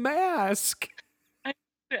off a mask.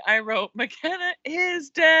 I wrote, "McKenna is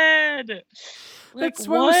dead." Like, That's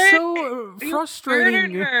why it was what? so You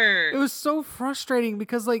frustrating. murdered her. It was so frustrating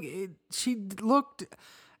because like she looked.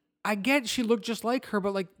 I get she looked just like her,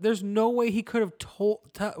 but like, there's no way he could have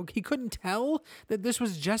he couldn't tell that this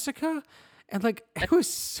was Jessica, and like it was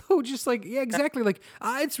so just like, yeah, exactly, like,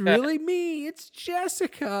 it's really me, it's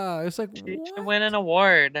Jessica. It's like, She should what? win an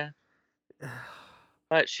award,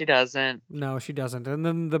 but she doesn't. No, she doesn't. And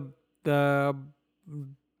then the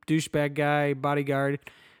douchebag guy bodyguard,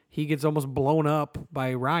 he gets almost blown up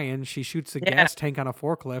by Ryan. She shoots the Yeah. gas tank on a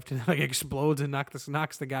forklift and like explodes and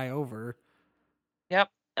knocks the guy over. Yep.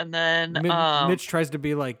 And then Mitch tries to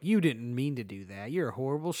be like, "You didn't mean to do that. You're a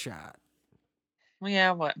horrible shot." well,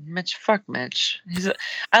 yeah, what? Mitch, fuck Mitch.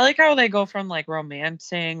 I like how they go from like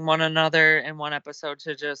romancing one another in one episode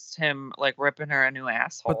to just him like ripping her a new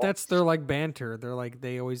asshole. But that's their like banter. They're like,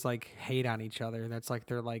 they always like hate on each other. That's like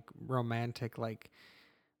their like romantic, like,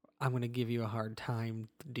 I'm gonna give you a hard time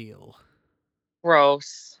deal.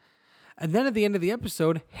 Gross. And then at the end of the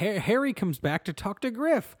episode, Harry comes back to talk to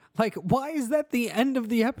Griff. Like, why is that the end of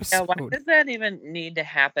the Yeah, episode? why does that even need to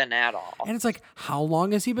happen at all? And it's like, how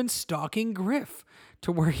long has he been stalking Griff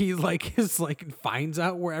to where he like is like finds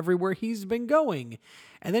out where everywhere he's been going,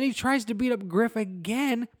 and then he tries to beat up Griff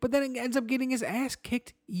again, but then it ends up getting his ass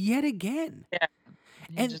kicked yet again.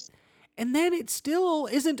 Yeah. And then it still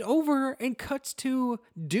isn't over, and cuts to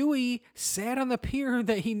Dewey sad on the pier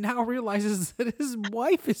that he now realizes that his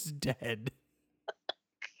wife is dead.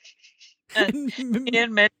 He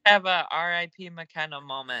and Mitch have a R.I.P. McKenna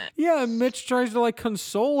moment. Yeah, Mitch tries to like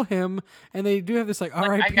console him, and they do have this like,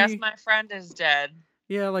 R.I.P. I guess my friend is dead.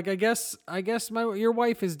 Yeah, like, I guess your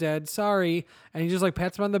wife is dead. Sorry. And he just like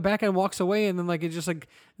pats him on the back and walks away, and then like it just like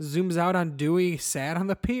zooms out on Dewey sad on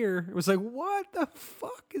the pier. It was like, what the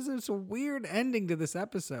fuck is this weird ending to this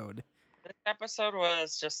episode? This episode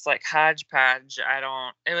was just like hodgepodge.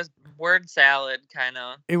 It was word salad kind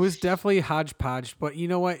of. It was definitely hodgepodge, but you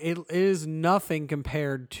know what? It is nothing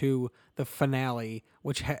compared to the finale,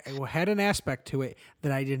 which had an aspect to it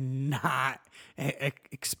that I did not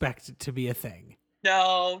expect it to be a thing.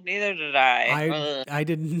 No, neither did I. I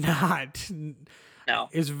did not. No.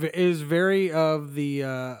 Is very of the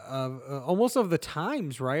almost of the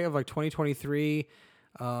times, right? Of like 2023,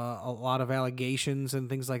 a lot of allegations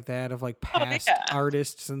and things like that of like past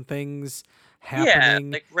artists and things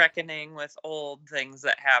happening. Yeah, like reckoning with old things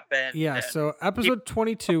that happened. Yeah, so episode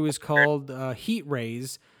 22 is called Heat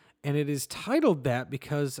Rays, and it is titled that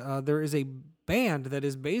because there is a band that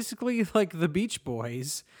is basically like the Beach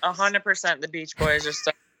Boys. 100% the Beach Boys are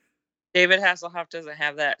stuck. David Hasselhoff doesn't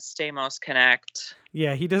have that Stamos connect.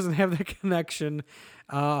 Yeah, he doesn't have that connection.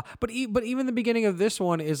 But even the beginning of this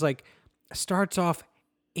one is like, starts off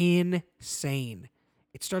insane.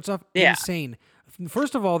 It starts off insane.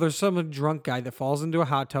 First of all, there's some drunk guy that falls into a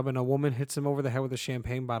hot tub and a woman hits him over the head with a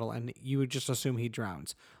champagne bottle, and you would just assume he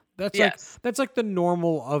drowns. That's like the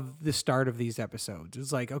normal of the start of these episodes.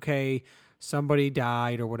 It's like, okay, somebody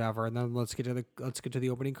died or whatever, and then let's get to the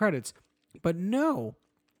opening credits. But no.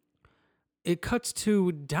 It cuts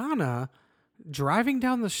to Donna driving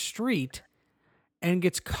down the street and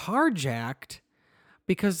gets carjacked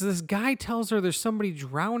because this guy tells her there's somebody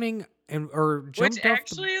drowning or jumped Which off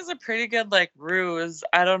actually is a pretty good like ruse.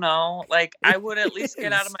 I don't know. Like I would at least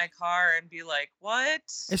get out of my car and be like, "What?"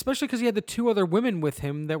 Especially because he had the two other women with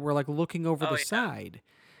him that were like looking over the side.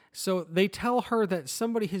 So they tell her that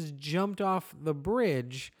somebody has jumped off the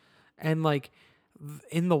bridge and like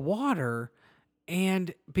in the water.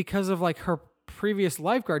 And because of like her previous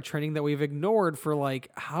lifeguard training that we've ignored for like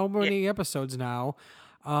how many episodes now,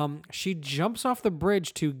 she jumps off the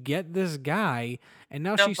bridge to get this guy, and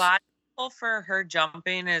now she's body double for her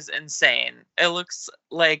jumping is insane. It looks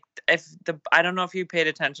like I don't know if you paid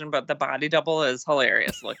attention, but the body double is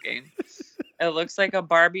hilarious looking. It looks like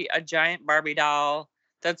a giant Barbie doll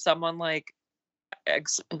that someone like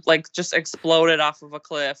just exploded off of a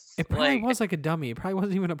cliff. It probably was like a dummy. It probably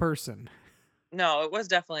wasn't even a person. No, it was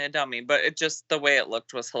definitely a dummy, but it just the way it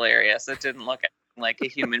looked was hilarious. It didn't look like a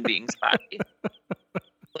human being's body. It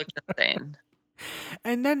looked insane.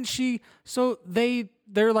 And then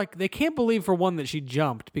they're like they can't believe for one that she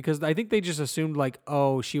jumped because I think they just assumed like,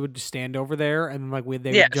 oh, she would just stand over there and like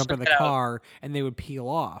they Yeah, would jump she'll in the get out. car and they would peel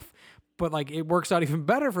off. But like it works out even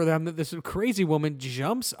better for them that this crazy woman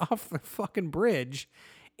jumps off the fucking bridge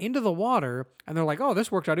into the water and they're like, oh,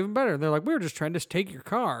 this worked out even better. And they're like, we were just trying to take your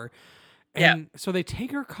car. Yeah, And so they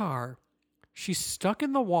take her car. She's stuck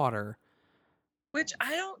in the water. which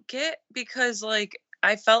I don't get because, like,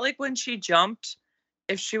 I felt like when she jumped,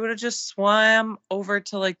 if she would have just swam over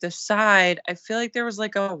to, like, the side, I feel like there was,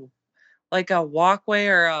 like a walkway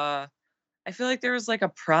or a I feel like there was, like, a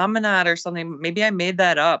promenade or something. Maybe I made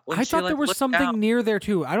that up when I she, thought there like, was looked down. something near there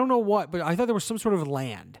too. I don't know what, but I thought there was some sort of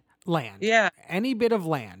land. Land. Yeah. Any bit of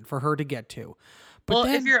land for her to get to. But Well,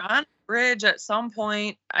 if then you're on a bridge at some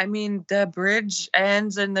point, I mean, the bridge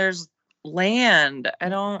ends and there's land. I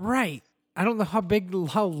don't right. I don't know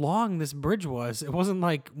how long this bridge was. It wasn't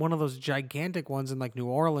like one of those gigantic ones in like New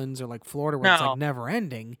Orleans or like Florida where it's like know. never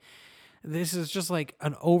ending. This is just like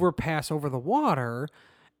an overpass over the water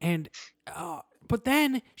and but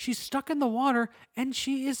then she's stuck in the water and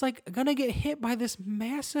she is like gonna get hit by this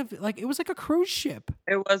massive like it was like a cruise ship.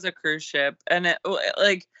 It was a cruise ship, and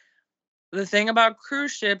like, the thing about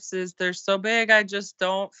cruise ships is they're so big, I just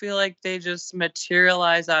don't feel like they just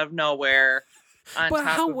materialize out of nowhere on But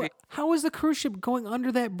top of you. how is the cruise ship going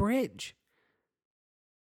under that bridge?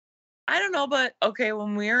 I don't know, but okay,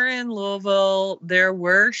 when we were in Louisville, there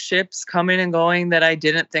were ships coming and going that I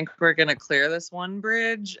didn't think were gonna clear this one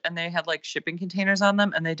bridge, and they had, like, shipping containers on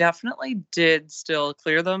them, and they definitely did still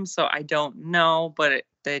clear them, so I don't know, but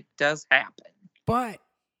it does happen. But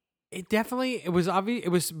it was obvious. It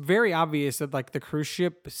was very obvious that like the cruise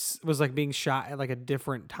ship was like being shot at like a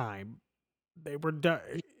different time. They were done.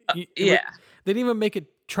 Yeah. They didn't even make it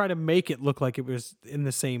try to make it look like it was in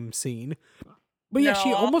the same scene. But yeah, No, she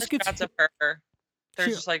all the almost gets shots of hit. her, She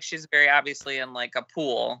there's just, like, she's very obviously in, like, a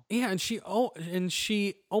pool. yeah, and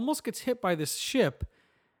she almost gets hit by this ship,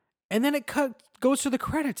 and then it goes to the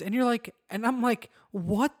credits, and you're like, and I'm like,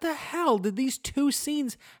 what the hell did these two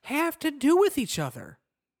scenes have to do with each other?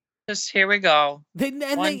 Just here we go. One,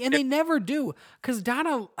 two. They never do because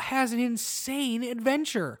Donna has an insane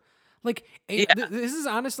adventure. Like Yeah, this is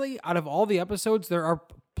honestly out of all the episodes, there are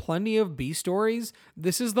plenty of B stories.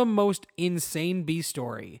 This is the most insane B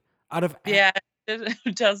story out of. yeah,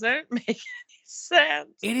 it doesn't make any sense.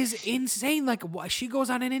 It is insane. Like she goes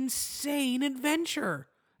on an insane adventure.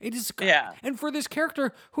 It is, Yeah. and for this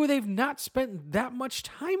character who they've not spent that much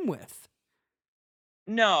time with,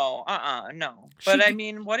 No, no. But, she I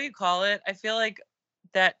mean, what do you call it? I feel like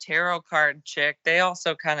that tarot card chick, they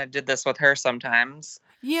also kinda did this with her sometimes.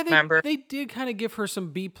 yeah, Remember? they did kind of give her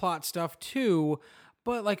some B plot stuff too,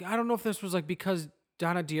 but like I don't know if this was like because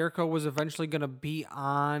Donna D'Erco was eventually gonna be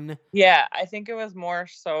on, Yeah, I think it was more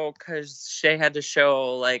so because she had to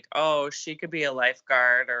show, like, oh, she could be a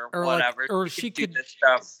lifeguard or or like whatever. or She could do this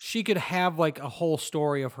stuff. she could have like a whole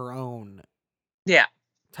story of her own Yeah.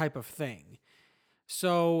 type of thing.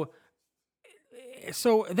 So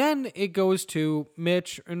so then it goes to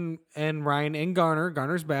Mitch and Ryan and Garner.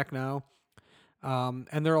 Garner's back now.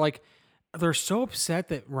 And they're like, they're so upset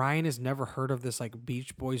that Ryan has never heard of this like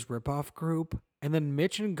Beach Boys ripoff group. And then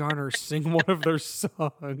Mitch and Garner sing one of their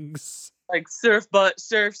songs. Like, surf, but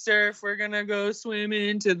surf, surf, we're gonna go swim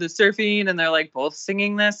into the surfing. And they're like both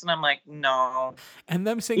singing this. And I'm like, no. And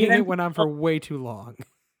them singing Even it went on for way too long.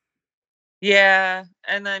 Yeah,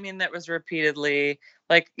 and I mean, that was repeatedly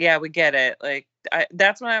like, yeah, we get it. Like,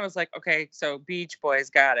 that's when I was like, okay, so Beach Boys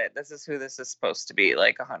got it. This is who this is supposed to be,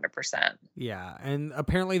 like 100%. Yeah. And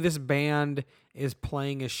apparently this band is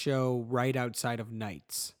playing a show right outside of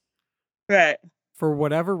Knights. Right. For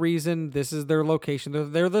whatever reason, this is their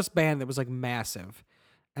location. They're this band that was like massive.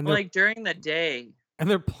 And they're Like during the day. and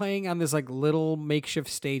they're playing on this like little makeshift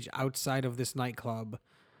stage outside of this nightclub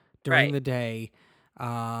during Right. the day.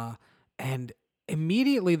 And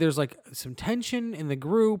immediately there's like some tension in the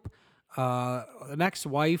group. The next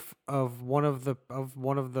wife of one of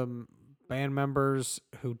the band members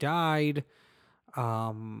who died,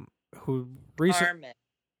 who recent Carmen.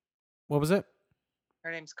 what was it?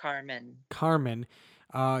 Her name's Carmen. Carmen.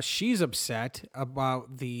 She's upset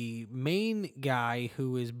about the main guy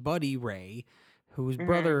who is Buddy Ray, whose Hmm.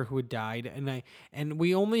 brother who had died, and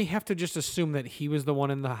we only have to just assume that he was the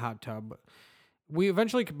one in the hot tub. We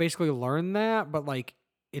eventually could basically learn that, but like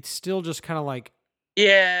it's still just kind of like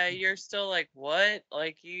Yeah, you're still like, what?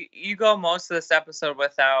 Like you go most of this episode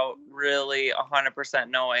without really 100%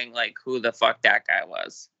 knowing like who the fuck that guy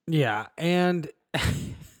was. Yeah, and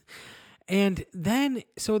and then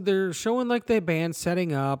so they're showing like the band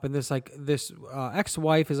setting up, and this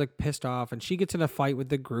ex-wife is like pissed off, and she gets in a fight with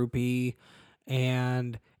the groupie,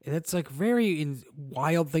 and it's like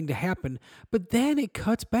wild thing to happen. But then it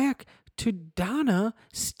cuts back to Donna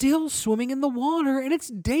still swimming in the water, and it's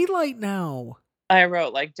daylight now. I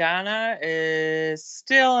wrote, like, Donna is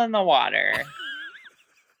still in the water.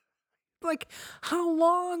 Like, how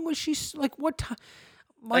long was she? Like, what time?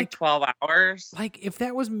 Like Like, 12 hours. like if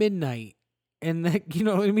that was midnight, and that you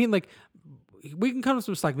know what I mean, like we can cut him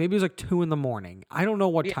some slack. Maybe it was like 2 a.m. I don't know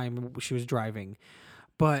what Yeah, time she was driving,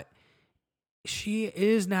 but she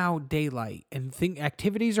is now daylight, and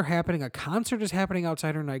activities are happening. A concert is happening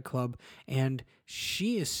outside her nightclub, and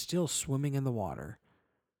she is still swimming in the water.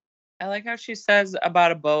 I like how she says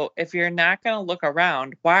about a boat, "If you're not gonna look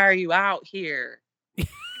around, why are you out here?"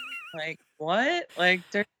 Like, what? Like,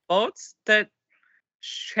 there's boats that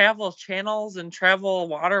travel channels and travel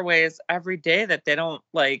waterways every day that they don't,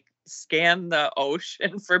 like, scan the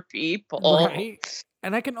ocean for people. Right.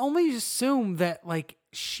 And I can only assume that like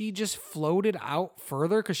she just floated out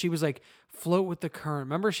further because she was like float with the current.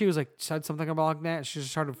 Remember, she was like said something about like that. She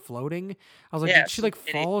just started floating. I was like, Yeah, did she she's an like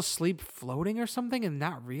idiot. fall asleep floating or something and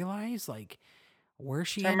not realize like where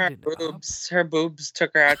she From her ended up? boobs. Her boobs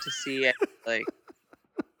took her out to sea, like,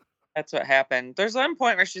 that's what happened. There's one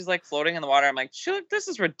point where she's, like, floating in the water. I'm like, "She this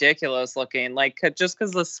is ridiculous looking." Like, just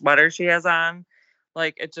because the sweater she has on,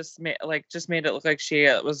 like, it just made it look like she,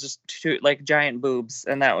 was just 2, like, giant boobs,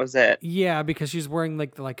 and that was it. Yeah, because she's wearing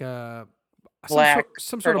like a Black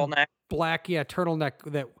some sort of turtleneck. black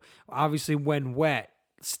turtleneck that obviously when wet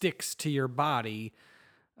sticks to your body.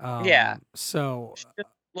 Yeah. So She just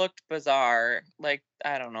looked bizarre, like,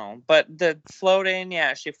 I don't know, but the floating,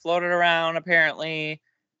 yeah, she floated around apparently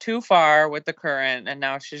too far with the current, and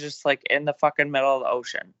now she's just, like, in the fucking middle of the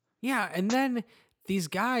ocean. yeah, and then these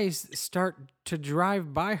guys start to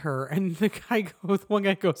drive by her, and one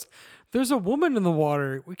guy goes, "There's a woman in the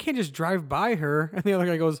water. We can't just drive by her." And the other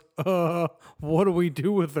guy goes, what do we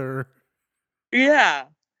do with her?" Yeah.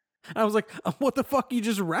 And I was like, "What the fuck? You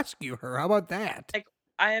just rescue her? How about that?" Like,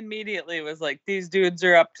 I immediately was like, "These dudes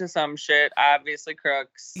are up to some shit, obviously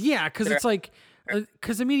crooks." Yeah, because They're it's like,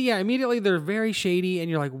 because immediately they're very shady, and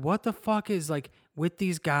you're like, what the fuck is like with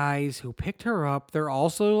these guys who picked her up? They're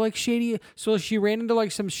also like shady. So she ran into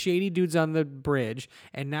like some shady dudes on the bridge,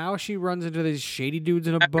 and now she runs into these shady dudes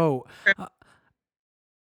in a boat. Uh,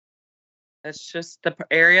 It's just the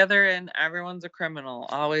area they're in, everyone's a criminal,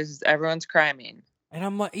 always everyone's criming. and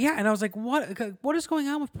I'm like, yeah, and I was like, what is going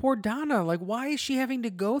on with poor Donna? Like, why is she having to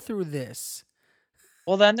go through this?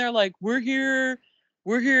 Well, then they're like, we're here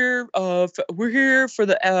for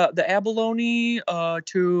the abalone,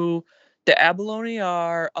 to the abalone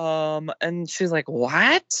are," and she's like,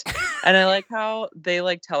 "What?" And I like how they,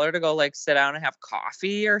 like, tell her to go, like, sit down and have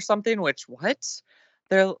coffee or something, which what?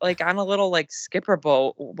 They're, like, on a little, like, skipper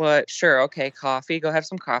boat, but sure, okay, coffee, go have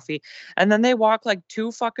some coffee, and then they walk, like,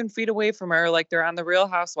 2 fucking feet away from her like they're on The Real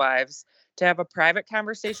Housewives to have a private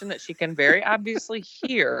conversation that she can very obviously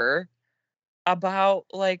hear about,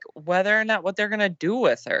 like, whether or not what they're gonna do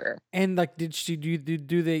with her. And like, did she do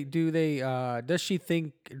they does she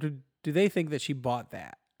think do they think that she bought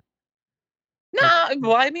that? Like, No,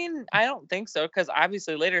 well, I mean, I don't think so, because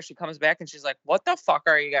obviously later she comes back and she's like, "What the fuck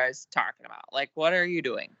are you guys talking about? Like, what are you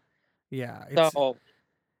doing?" yeah, So,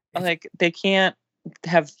 it's like, they can't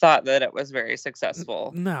have thought that it was very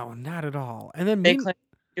successful. no, not at all. And then They claim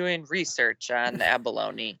doing research on the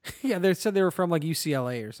abalone. yeah, they said they were from like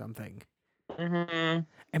UCLA or something. Mhm.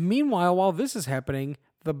 And meanwhile, while this is happening,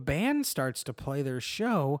 the band starts to play their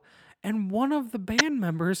show, and one of the band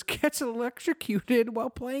members gets electrocuted while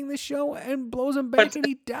playing the show and blows him back, Puts and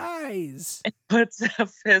he dies. puts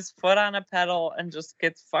his foot on a pedal and just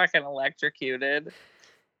gets fucking electrocuted.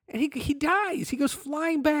 And he dies. He goes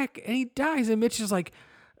flying back, and he dies. And Mitch is like,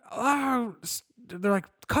 "Oh!" They're like,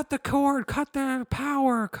 "Cut the cord, cut the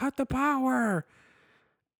power, cut the power."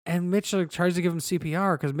 And Mitch like tries to give him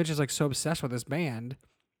CPR because Mitch is like so obsessed with this band.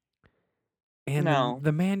 And No.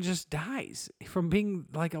 the man just dies from being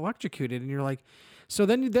like electrocuted, and you're like, so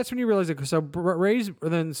then that's when you realize it. So Ray's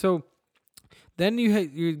then so then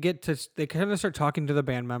you get to they kind of start talking to the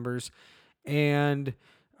band members, and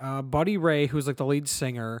Buddy Ray, who's like the lead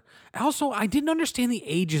singer. Also, I didn't understand the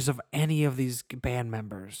ages of any of these band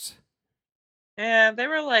members. Yeah, they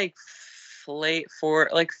were, like, late for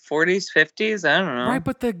like, 40s, 50s, I don't Right, know.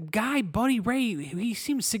 but the guy Buddy Ray, he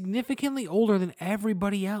seems significantly older than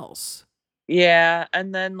everybody else. Yeah,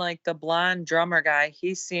 and then, like, the blonde drummer guy,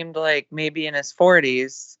 he seemed like maybe in his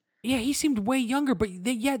 40s. Yeah, he seemed way younger, but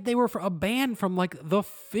yet they were a band from like the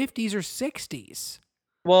 50s or 60s.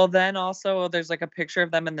 Well, then also there's, like, a picture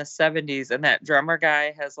of them in the '70s, and that drummer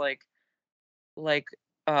guy has, like,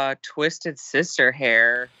 twisted sister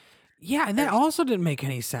hair Yeah, and that or also didn't make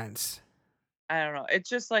any sense. I don't know. It's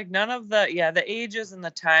just, like, none of the ages and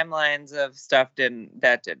the timelines of stuff didn't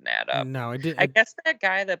add up. No, it did. I guess that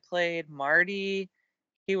guy that played Marty,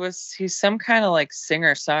 he's some kinda, like,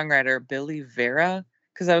 singer-songwriter, Billy Vera.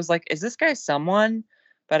 Because I was like, "Is this guy someone?"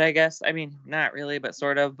 But I guess I mean, not really, but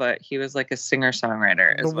sort of, but he was, like, a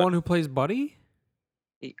singer-songwriter The is what one who plays Buddy?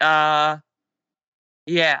 he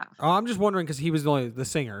yeah. Oh, I'm just wondering because he was only the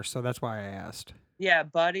singer, so that's why I asked. Yeah,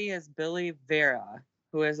 Buddy is Billy Vera,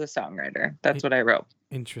 who is a songwriter. That's I- what I wrote.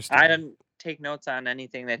 I Interesting. didn't take notes on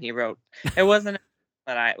anything that he wrote. It wasn't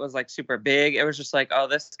that I was, like, super big. It was just like, "Oh,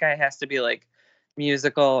 this guy has to be, like,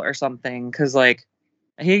 musical or something." Because like,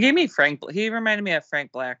 he reminded me of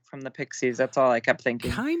Frank Black from the Pixies, that's all I kept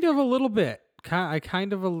thinking. Kind of a little bit. I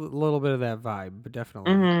kind of a little bit of that vibe, but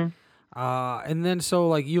definitely. Mhm. And then so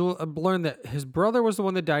like you learn that his brother was the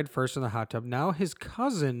one that died first in the hot tub. Now his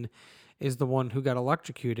cousin is the one who got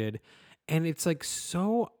electrocuted, and it's like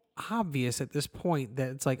so obvious at this point that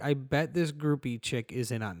it's like I bet this groupie chick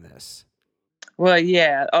is in on this. Well,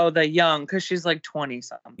 yeah. Oh, the young, because she's, like, 20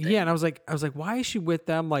 Yeah, and something. I was like, why is she with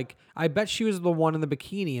them? Like, I bet she was the one in the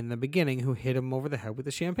bikini in the beginning who hit him over the head with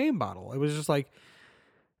the champagne bottle. It was just like,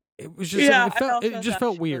 it was just like Yeah, I it also just thought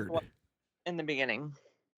felt she was weird. one in the beginning.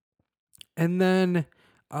 And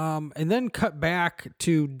then cut back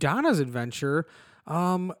to Donna's adventure.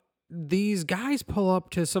 Um these guys pull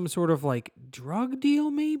up to some sort of like drug deal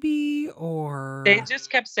maybe, They or just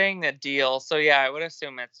kept saying the deal, so yeah, I would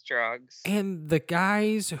assume it's drugs. and the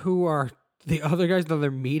guys who are the other guys that they're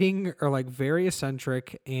meeting are like very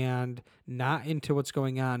eccentric and not into what's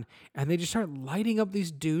going on, and they just start lighting up these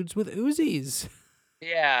dudes with Uzis.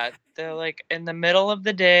 Yeah, they're, like, in the middle of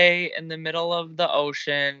the day, in the middle of the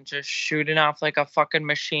ocean, just shooting off like a fucking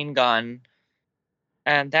machine gun,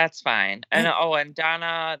 and that's fine. And, And oh, and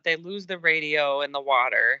Donna they lose the radio in the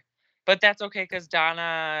water, but that's okay because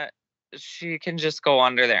Donna, she can just go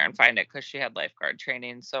under there and find it because she had lifeguard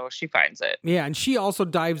training, so she finds it. yeah, and she also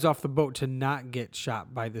dives off the boat to not get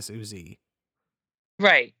shot by this Uzi.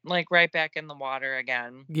 Right, like, right back in the water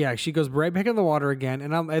again. Yeah, she goes right back in the water again,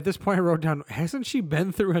 and at this point I wrote down, hasn't she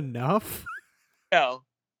been through enough? No,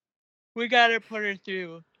 we gotta put her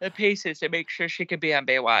through the paces to make sure she could be on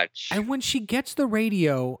Baywatch. And when she gets the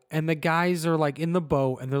radio and the guys are like in the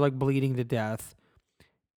boat and they're like bleeding to death,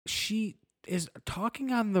 she is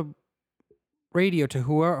talking on the radio to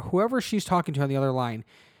whoever she's talking to on the other line.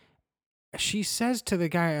 She says to the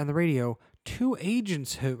guy on the radio, two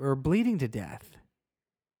agents who are bleeding to death.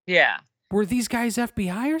 Yeah. Were these guys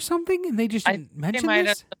FBI or something? And they just I think didn't it mention might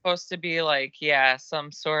have this? supposed to be like, yeah,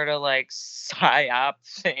 some sorta like psyop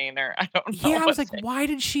thing or I don't know Yeah, I was what like, they why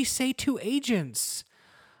did she say two agents?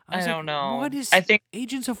 I I was like, don't what know. is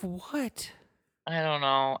agents of what? I don't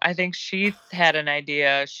know. I think she had an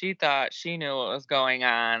idea. She thought she knew what was going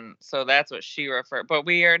on, so that's what she referred but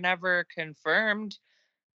we are never confirmed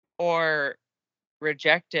or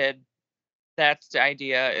rejected. That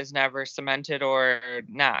idea is never cemented or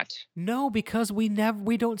not. No, because we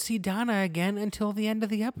don't see Donna again until the end of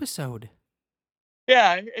the episode.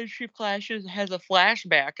 Yeah, and she has a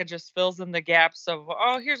flashback and just fills in the gaps of,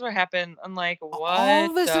 "Oh, here's what happened." I'm like, All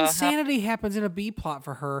 "What this the hell?" insanity happens in a B plot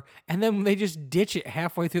for her, and then they just ditch it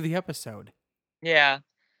halfway through the episode. Yeah,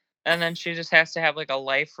 and then she just has to have, like, a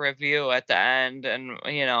life review at the end and,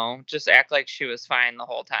 just act like she was fine the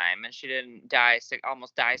whole time and she didn't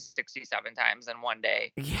almost die 67 times in one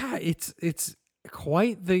day. Yeah, it's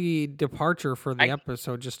quite the departure for the I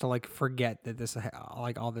episode just to like forget that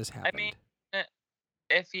like all this I mean, happened. eh,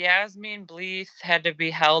 if Yasmin Bleeth had to be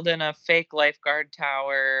held in a fake lifeguard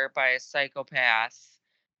tower by a psychopath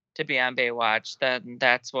to be on Baywatch, then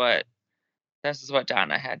this is what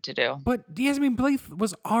Donna had to do. But Yasmin Bleeth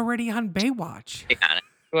was already on Baywatch, Be honest.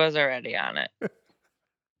 She was already on it,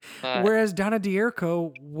 but whereas Donna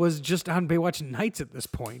D'Erco was just on Baywatch Nights at this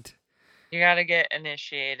point. you gotta get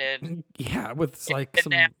initiated, Yeah, with get like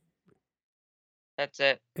kidnapped, some that's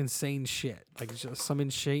it. insane shit. Like just some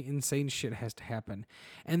insane shit has to happen.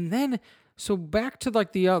 And then so back to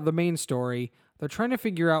like the main story. They're trying to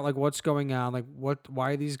figure out like what's going on, like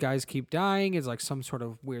why these guys keep dying. Is like some sort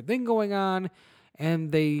of weird thing going on.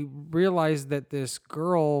 And they realize that this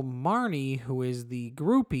girl, Marnie, who is the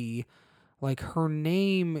groupie, like her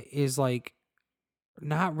name is like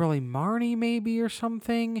not really Marnie, maybe or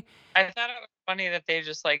something. I thought it was funny that they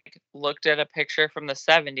just, like, looked at a picture from the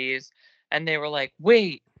 '70s and they were like,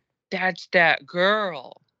 "Wait, that's that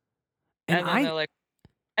girl." And And then I they're like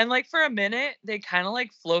and, like, for a minute, they kinda,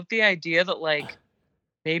 like, float the idea that, like,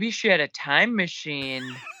 maybe she had a time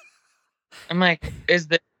machine. I'm like, "Is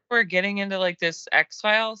this we're getting into, like, this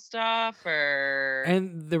X-Files stuff or"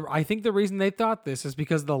 I think the reason they thought this is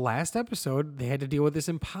because the last episode they had to deal with this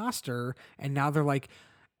imposter, and now they're like,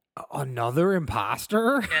 Another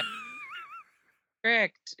imposter?" Yeah,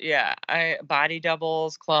 tricked. Yeah, I body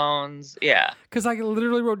doubles, clones, yeah. Because I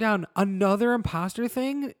literally wrote down another imposter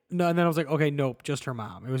thing. No, and then I was like, okay, nope, just her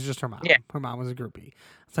mom. It was just her Yeah, mom. Her mom was a groupie.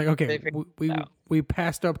 It's like, okay, they figured we it out. we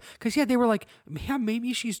passed up because yeah, they were like, yeah,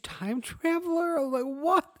 maybe she's time traveler. I was like,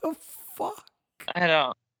 what the fuck? I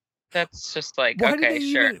don't that's just like, okay,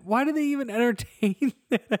 sure. Why did they even entertain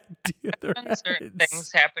that idea in their When certain heads?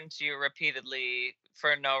 things happen to you repeatedly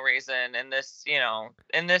for no reason in this,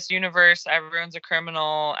 in this universe, everyone's a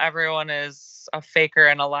criminal, everyone is a faker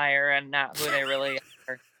and a liar and not who they really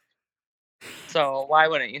are. So why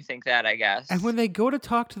wouldn't you think that, I And guess? when they go to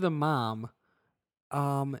talk to the mom,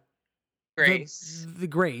 um, Grace. the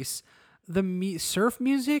Grace, surf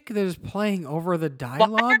music that is playing over the Why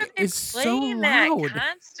dialogue are they is so playing that loud.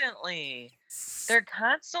 constantly? They're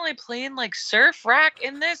constantly playing like surf rock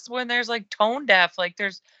in this when there's like tone deaf, like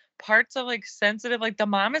there's parts of like sensitive, like the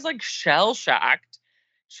mom is like shell shocked.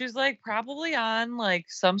 She's like probably on like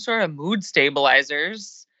some sort of mood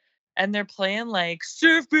stabilizers and they're playing like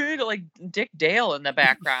surf beat like Dick Dale in the Yeah, it's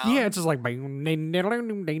background. just like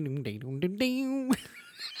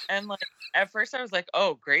And like at first I was like,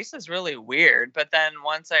 oh, Grace is really weird. But then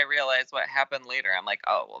once I realized what happened later, I'm like,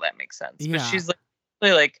 oh, well, that makes sense. But yeah, she's like,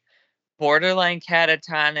 really, like borderline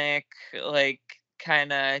catatonic, like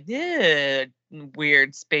kind of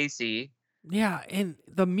weird, spacey. yeah, and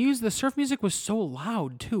the surf music was so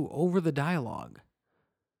loud too over the dialogue.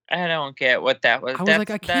 I don't get what that was. I was like,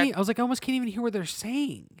 That's that I was like, I almost can't even hear what they're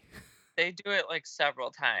saying. they do it like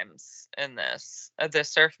several times in this. The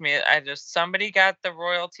surf music. I just somebody got the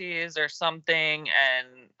royalties or something, and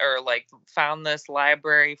or like found this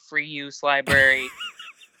library, free use library,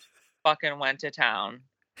 fucking went to town.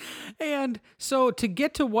 And so to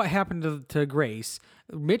get to what happened to Grace,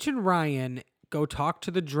 Mitch and Ryan go talk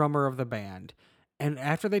to the drummer of the band. And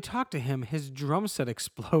after they talk to him, his drum set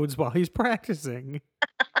explodes while he's practicing,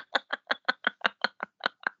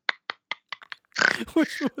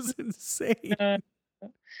 which was insane. Uh,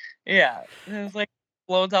 yeah, it was like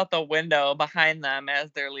blows out the window behind them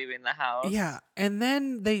as they're leaving the Yeah, house. and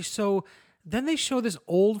then they show this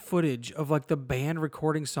old footage of like the band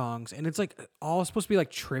recording songs, and it's like all supposed to be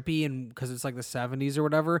like trippy and because it's like the 70s or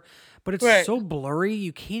whatever, but it's Right. so blurry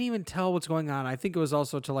you can't even tell what's going on. I think it was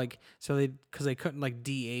also to like so they because they couldn't like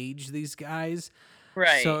de-age these guys, so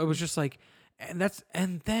Right. it was just like and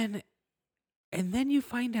then you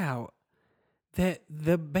find out that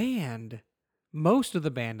the band, most of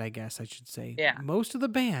the band, I guess I should say, Yeah. most of the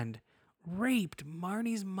band raped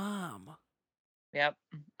Marnie's mom. Yep.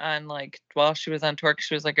 And like while she was on tour, 'cause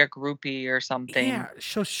she was like a groupie or something. Yeah,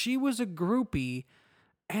 so she was a groupie,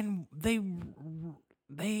 and they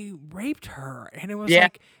raped her, and it was Yeah.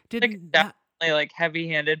 like Like did not. definitely like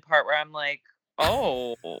heavy-handed part where I'm like,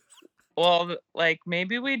 oh, well, like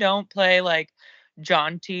maybe we don't play like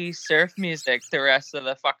jaunty surf music the rest of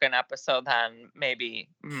the fucking episode then maybe.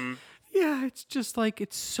 Mm. Yeah, it's just like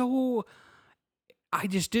it's so. I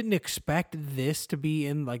just didn't expect this to be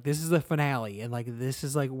in like this is the finale, and like this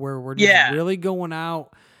is like where we're just Yeah. really going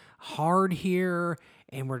out hard here,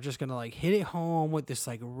 and we're just gonna like hit it home with this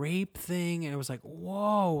like rape thing, and it was like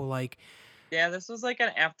whoa, like Yeah, this was like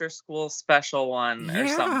an after school special one or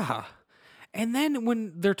something. yeah. And then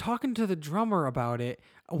when they're talking to the drummer about it,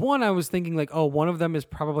 one, I was thinking like, oh, one of them is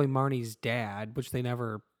probably Marnie's dad, which they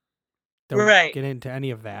never don't Right. get into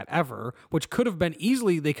any of that ever, which could have been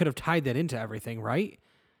easily they could have tied that into everything, right?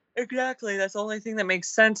 Exactly, that's the only thing that makes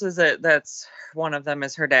sense is that that's one of them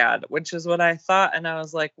is her dad, which is what I thought, and I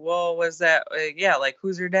was like, "Whoa, was that yeah, like,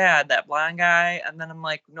 who's your dad? That blonde guy?" And then I'm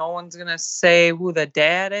like, "No one's gonna say who the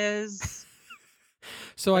dad is?"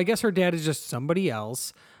 So I guess her dad is just somebody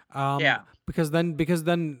else. Yeah. Because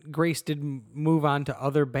then Grace did move on to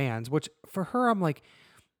other bands, which for her I'm like,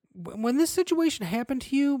 when this situation happened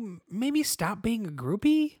to you, maybe stop being a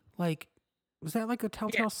groupie. Like, was that like a Yeah,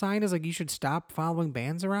 telltale sign? Is like you should stop following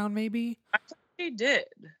bands around? Maybe. I thought she did.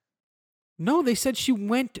 No, they said she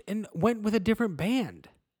went with a different band.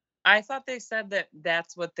 I thought they said that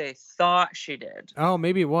that's what they thought she did. Oh,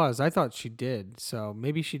 maybe it was. I thought she did. So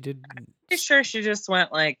maybe she did, Pretty sure she just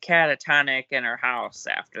went, like, catatonic in her house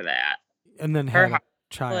after that. and then Her had a house,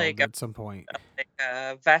 child like, at some point.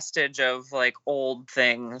 a vestige of, like, old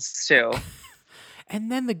things too.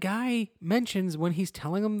 And then the guy mentions when he's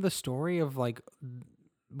telling him the story of like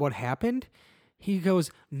what happened, he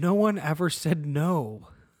goes, "No one ever said no."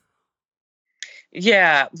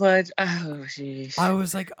 Yeah, but oh jeez. I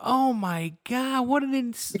was like, "Oh my god, what an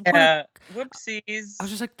what a." Yeah, I was whoopsies.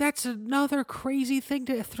 just like, "That's another crazy thing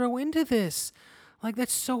to throw into this." Like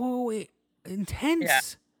that's so Yeah,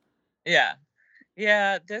 intense. yeah.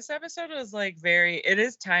 Yeah, this episode was like very it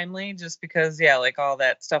is timely just because yeah, like all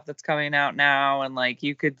that stuff that's coming out now and like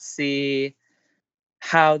you could see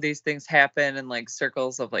how these things happen in like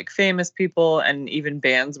circles of like famous people and even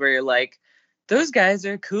bands where you're like those guys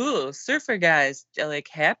are cool surfer guys like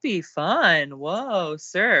happy fun whoa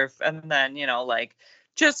surf and then like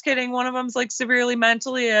just kidding one of them's like severely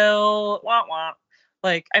mentally ill wah wah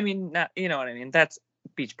like I mean not you know what I mean that's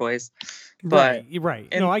Beach Boys Right, but you're right.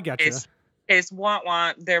 in No, this I gotcha. case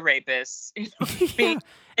want they're rapists being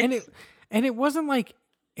Yeah, and it wasn't like,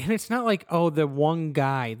 and it's not like, oh, the one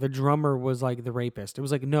guy, the drummer, was like the rapist. It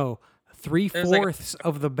was like, no, three there's like fourths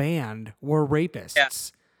of the band were yeah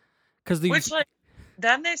rapists because these. which like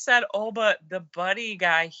then they said, "Oh, but the buddy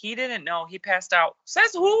guy, he didn't know. He passed out."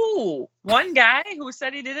 Says who? One guy who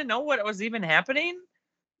said he didn't know what was even happening?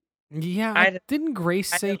 Yeah, I didn't didn't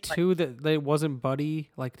Grace I say didn't like too that it wasn't Buddy?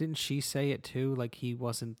 Like, didn't she say it too? Like he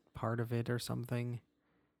wasn't part of it or something?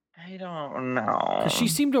 I don't Because she know.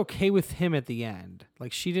 seemed okay with him at the end.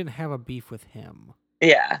 Like she didn't have a beef with him.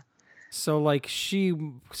 Yeah. So like she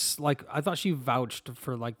like I thought she vouched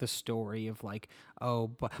for like the story of like,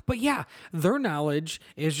 oh, but yeah, their knowledge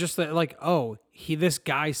is just that like, oh, this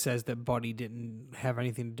guy says that Buddy didn't have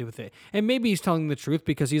anything to do with it. And maybe he's telling the truth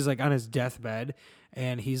because he's like on his deathbed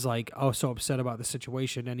and he's like, oh, so upset about the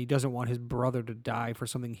situation and he doesn't want his brother to die for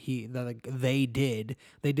something that like they did.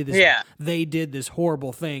 Yeah. They did this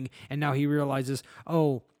horrible thing and now he realizes,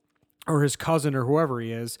 oh, or his cousin or whoever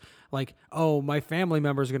he is, like, oh, my family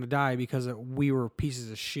member is gonna die because we were pieces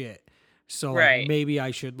of shit. So like Right. maybe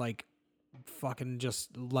I should like fucking just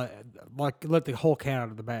let the whole cat out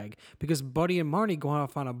of the bag because Buddy and Marnie go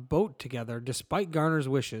off on a boat together despite Garner's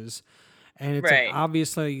wishes, and it's like Right.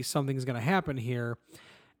 obviously something's gonna happen here,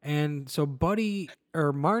 and so Buddy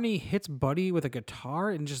or Marnie hits Buddy with a guitar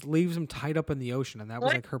and just leaves him tied up in the ocean, and that was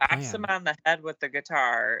Like like her bops him plan. on the head with the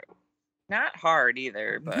guitar. Not hard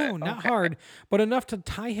either, but No, not okay. hard, but enough to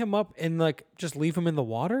tie him up and like just leave him in the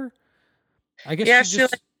water. I guess Yeah, she she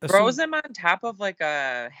like just throws assumed. him on top of like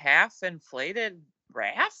a half inflated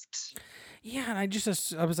raft. Yeah, and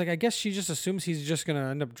I was like, I guess she just assumes he's just gonna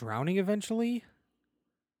end up drowning eventually.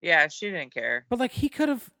 Yeah, she didn't care. But like,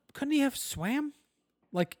 couldn't he have swam?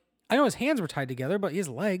 Like, I know his hands were tied together, but his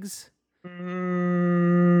legs.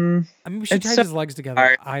 Mm, I mean, she it's tied so his legs together.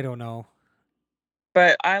 hard. I don't know.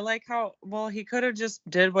 But I like how well he could have just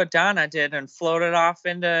did what Donna did and floated off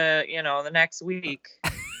into, the next week.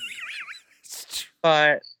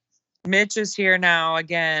 But Mitch is here now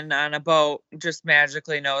again on a boat, just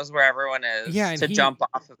magically knows where everyone Yeah, is and to jump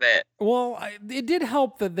off of it. well, it did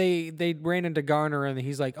help that they ran into Garner and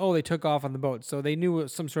he's like, oh, they took off on the boat, so they knew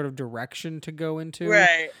some sort of direction to go into.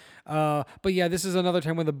 Right. But yeah, this is another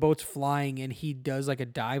time when the boat's flying and he does like a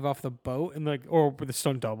dive off the boat and like, or with a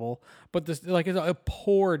stunt double, but this like it's a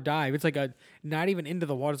poor dive. It's like a not even into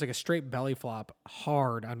the water. It's like a straight belly flop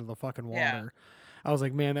hard onto the fucking Yeah. water. I was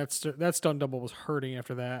like, man, that stunt double was hurting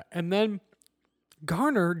after that. And then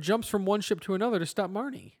Garner jumps from one ship to another to stop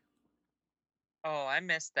Marnie. Oh, I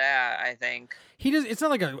missed that, I think. He does. It's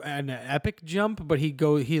not like an epic jump, but he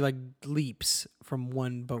like leaps from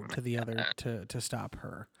one boat to the other to stop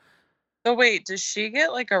her. So wait, does she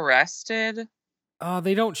get like arrested?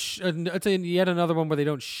 They don't. It's yet another one where they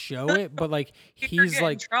don't show it, but like She could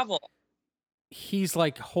get in trouble. he's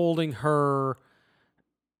like holding her,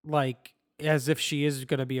 like as if she is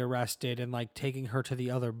gonna be arrested, and like taking her to the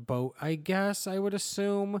other boat. I guess I would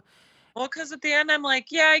assume. Well, because at the end I'm like,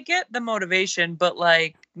 yeah, I get the motivation, but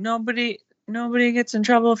like nobody gets in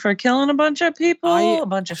trouble for killing a bunch of people, a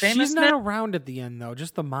bunch of She's famous not men. around at the end though.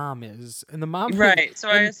 Just the mom is, and the mom Right. So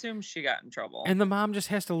I and assume she got in trouble. and the mom just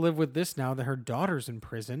has to live with this now that her daughter's in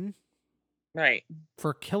prison Right.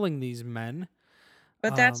 for killing these men.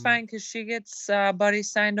 But that's fine because she gets Buddy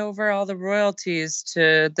signed over all the royalties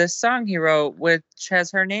to this song he wrote, which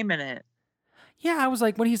has her name in it. Yeah, I was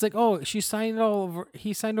like, when he's like, oh, he signed over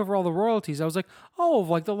all the royalties. I was like, oh,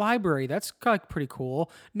 like the library. That's like pretty cool.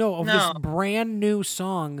 No, of this No, brand new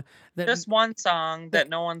song that just one song that that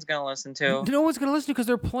no one's gonna listen to. no one's gonna listen to because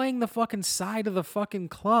they're playing the fucking side of the fucking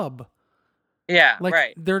club. Yeah, Like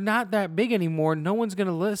right. they're not that big anymore. No one's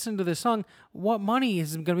gonna listen to this song. What money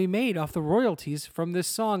is gonna be made off the royalties from this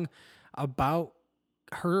song about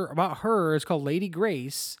her? About her. It's called Lady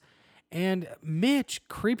Grace. And Mitch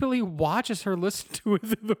creepily watches her listen to it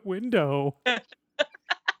through the window.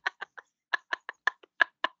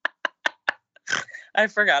 I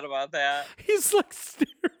forgot about that. He's like staring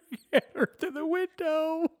at her through the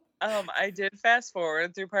window. I did fast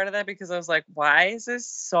forward through part of that because I was like, "Why is this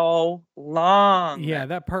so long?" Yeah,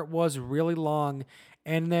 that part was really long.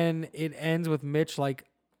 And then it ends with Mitch like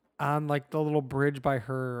on like the little bridge by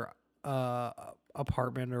her uh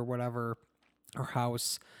apartment or whatever, or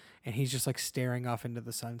house, and he's just like staring off into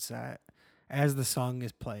the sunset as the song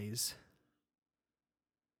is plays.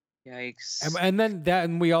 And, Yikes. and then that,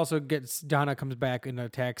 and we also get Donna comes back in a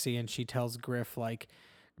taxi, and she tells Griff like,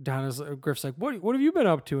 Griff's like, what have you been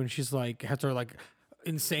up to? And she's like, has her like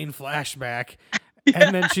insane flashback,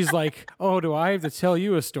 and then she's like, oh, do I have to tell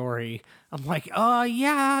you a story? I'm like,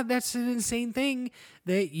 yeah, that's an insane thing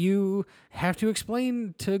that you have to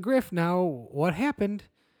explain to Griff now what happened.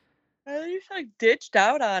 They just like ditched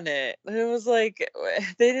out on it. It was like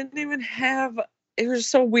they didn't even have. It was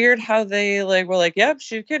so weird how they like were like, "Yep,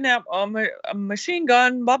 she kidnapped a machine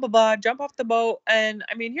gun, blah blah blah, jump off the boat," and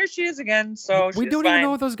I mean, here she is again, so We she's don't even know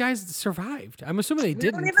fine. if those guys survived. I'm assuming they We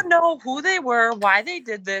don't didn't. even know who they were, why they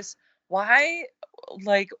did this, why,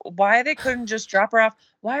 like, why they couldn't just drop her off.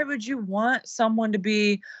 Why would you want someone to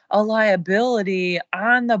be a liability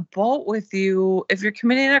on the boat with you if you're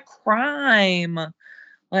committing a crime?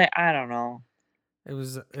 Like, I don't know. It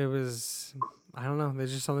was I don't know.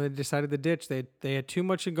 There's just something they decided to ditch. They had too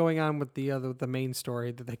much going on with the main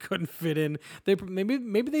story that they couldn't fit in.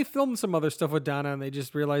 Maybe they filmed some other stuff with Donna, and they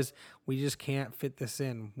just realized we just can't fit this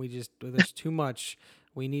in. There's too much.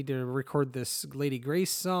 We need to record this Lady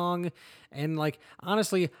Grace song, and like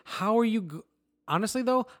honestly, honestly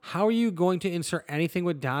though, how are you going to insert anything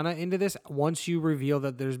with Donna into this once you reveal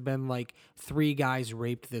that there's been like 3 guys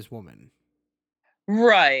raped this woman?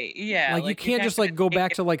 Right, yeah, Like you like, you're can't not just gonna like go take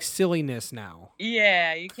back it. to like silliness now.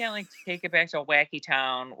 Yeah, you can't, like, take it back to Wacky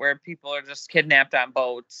Town where people are just kidnapped on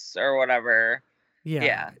boats or whatever. Yeah,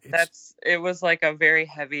 Yeah, it was, like, a very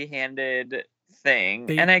heavy-handed thing,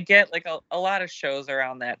 they and I get, like, a lot of shows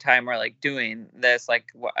around that time were, like, doing this, like,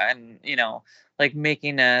 and, like,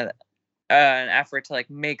 making an effort to, like,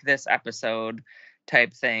 make this episode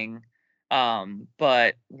type thing,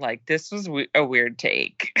 but, like, this was a weird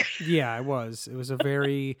take. yeah, it was a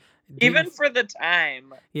very didn't Even for the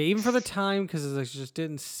time. yeah, even for the time, because I just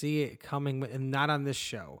didn't see it coming, and not on this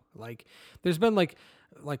show. Like there's been like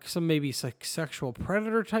some maybe like sexual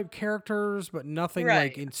predator type characters, but nothing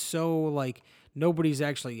like Right. it's so like nothing's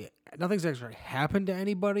actually happened to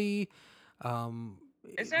anybody. um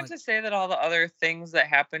It's not like to say that all the other things that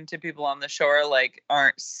happen to people on the shore, like,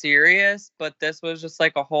 aren't serious, but this was just,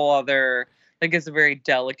 like, a whole other, like, it's a very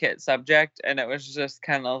delicate subject, and it was just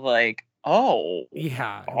kind of like, "Oh,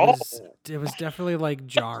 Yeah, oh." it was definitely like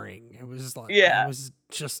jarring. It Yeah, was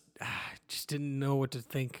just just didn't know what to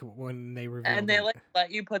think when they and revealed they, it. like,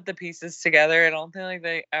 let you put the pieces together. I don't think, like,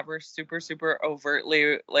 they ever super, super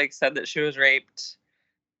overtly, like, said that she was raped.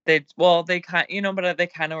 They but they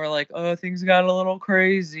kinda were like, "Oh, things got a little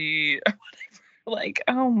crazy." Like,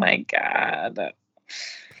 "Oh my god."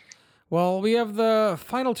 Well, we have the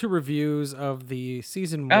final 2 reviews of the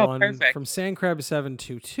season Oh, 1 perfect. from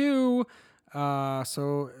Sandcrab722.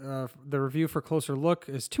 The review for Closer Look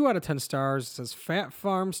is 2 out of 10 stars. It says Fat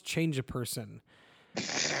Farms change a person.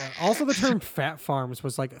 Also, the term fat farms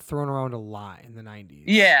was like thrown around a lot in the 90s.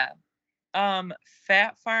 Yeah.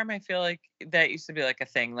 Fat Farm, I feel like that used to be, like, a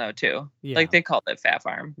thing though too. Like, Yeah. they called it Fat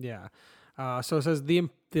Farm. Yeah. So it says the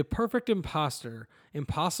perfect imposter,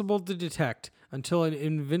 impossible to detect until an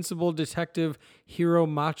invincible detective hero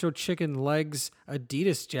macho chicken legs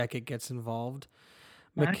Adidas jacket gets involved.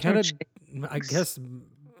 Nacho McKenna, I cheeks. guess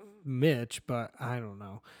Mitch, but I don't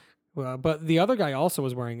know. Well, but the other guy also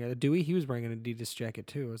was wearing a Dewey. He was wearing an Adidas jacket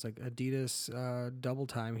too. It was like Adidas double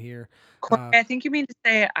time here. Corey, Uh, I think you mean to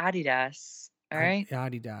say Adidas, alright?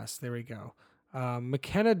 Adidas. There we go.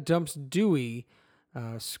 McKenna dumps Dewey.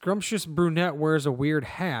 Scrumptious brunette wears a weird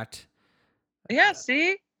hat. Yeah,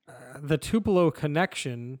 see? The Tupelo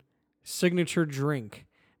connection. Signature drink.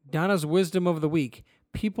 Donna's wisdom of the week.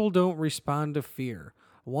 People don't respond to fear.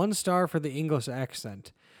 1 star for the English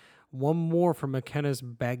accent. 1 more for McKenna's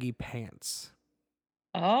baggy pants.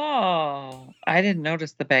 Oh, I didn't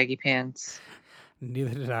notice the baggy pants.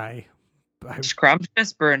 Neither did I.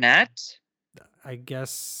 Scrumptious brunette? I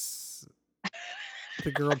guess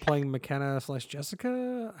the girl playing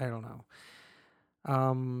McKenna/Jessica. I don't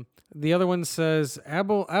know. The other one says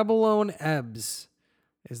Abalone Ebbs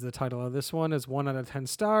is the title of this one. Is 1 out of 10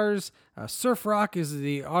 stars. Surf Rock is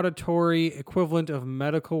the auditory equivalent of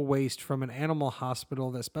medical waste from an animal hospital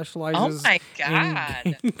that Oh specializes my in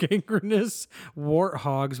god. gangrenous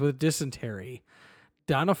warthogs with dysentery.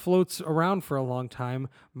 Donna floats around for a long time.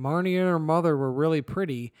 Marnie and her mother were really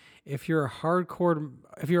pretty. If you're a hardcore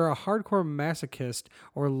masochist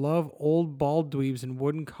or love old bald dweebs and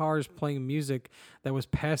wooden cars playing music that was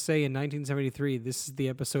passe in 1973, this is the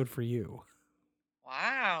episode for you.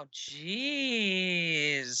 Wow,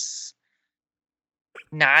 jeez.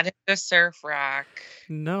 Not into surf rock.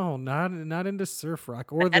 No, not into surf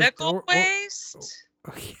rock or the Medical oh, waste?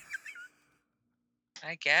 yeah.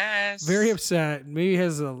 I Very guess. upset. Maybe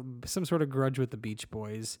has some sort of grudge with the Beach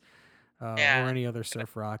Boys. Or Yeah. any other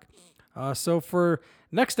surf rock. So for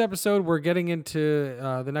next episode, we're getting into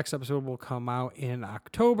the next episode will come out in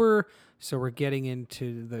October. So we're getting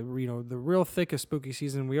into the the real thick of spooky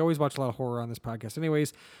season. We always watch a lot of horror on this podcast,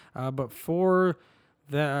 anyways. But for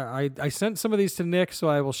that, I sent some of these to Nick, so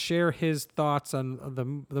I will share his thoughts on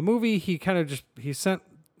the movie. He kind of he sent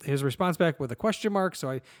his response back with a question mark, so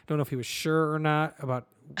I don't know if he was sure or not about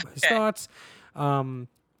his Okay. thoughts.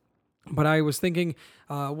 But I was thinking,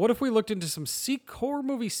 what if we looked into some horror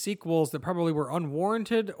movie sequels that probably were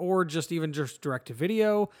unwarranted or just even just direct to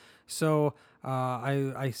video? So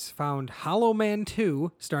I found Hollow Man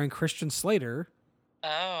 2 starring Christian Slater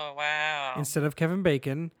Oh, wow. instead of Kevin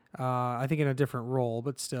Bacon. I think in a different role,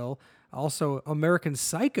 but still. Also, American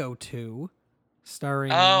Psycho 2 Oh,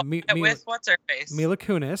 starring with what's her face? Mila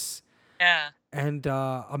Kunis Yeah. and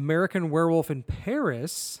American Werewolf in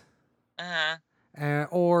Paris. Uh-huh.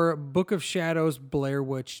 Or Book of Shadows, Blair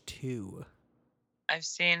Witch 2. I've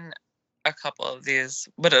seen a couple of these,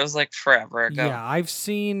 but it was like forever ago. Yeah, I've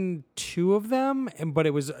seen 2 of them, but it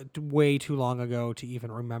was way too long ago to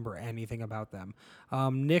even remember anything about them.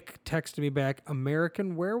 Nick texted me back,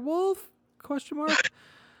 American Werewolf? Question mark.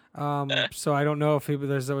 So I don't know if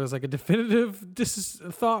there was like a definitive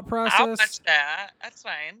thought I'll process. watch that. That's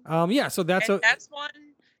fine. Yeah, so that's And that's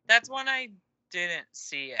one I didn't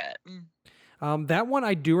see yet. that one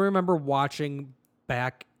I do remember watching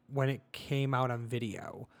back when it came out on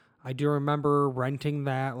video. I do remember renting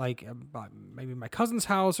that, like maybe my cousin's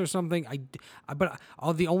house or something. But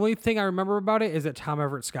the only thing I remember about it is that Tom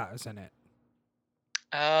Everett Scott is in it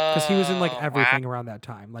because he was in like Oh, wow. everything around that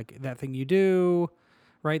time, like That Thing You Do,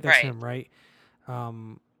 right? That's Right. him, right?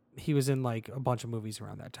 He was in like a bunch of movies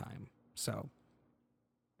around that time. So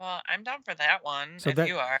Well, I'm down for that one So if that,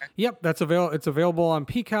 you are. yep, it's available on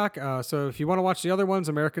Peacock. So if you want to watch the other ones,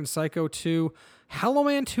 American Psycho 2, Hollow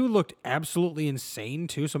Man 2 looked absolutely insane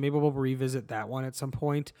too. So maybe we'll revisit that one at some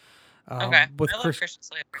point. Okay. With I love Christian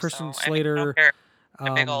Slater. Christian So, I mean, I don't Slater. care.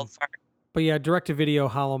 A big old fart. But yeah, direct to video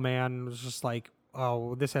Hollow Man was just like,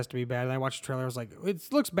 oh, this has to be bad. And I watched the trailer. I was like,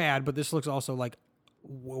 it looks bad, but this looks also like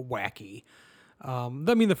wacky. I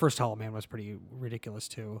mean, the first Hollow Man was pretty ridiculous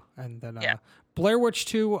too, and then Yeah. Blair Witch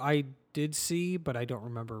 2 I did see, but I don't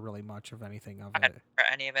remember really much of anything of I it. don't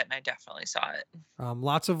remember any of it, and I definitely saw it.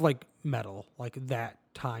 Lots of like metal, like that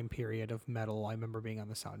time period of metal. I remember being on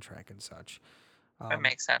the soundtrack and such. That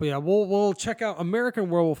makes sense. But yeah, we'll check out American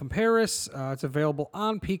Werewolf in Paris. It's available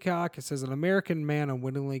on Peacock. It says an American man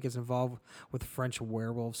unwittingly gets involved with French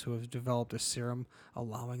werewolves who have developed a serum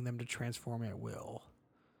allowing them to transform at will.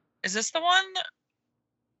 Is this the one?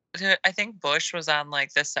 I think Bush was on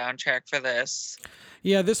like the soundtrack for this.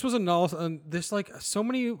 Yeah, this was this like so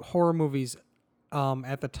many horror movies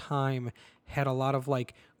at the time had a lot of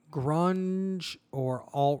like grunge or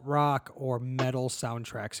alt rock or metal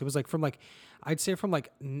soundtracks. It was like from like I'd say from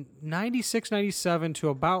like 96, 97 to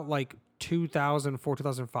about like 2004,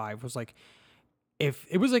 2005 was like if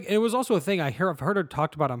it was like it was also a thing I've heard it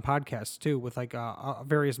talked about on podcasts too with like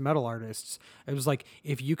various metal artists. It was like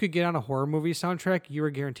if you could get on a horror movie soundtrack, you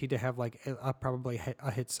were guaranteed to have like probably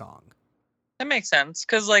a hit song. That makes sense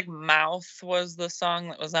because like Mouth was the song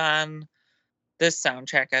that was on this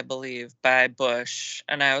soundtrack, I believe, by Bush,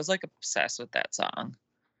 and I was like obsessed with that song.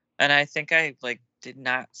 And I think I like did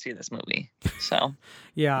not see this movie. So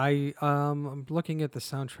yeah, I'm looking at the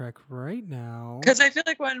soundtrack right now. because I feel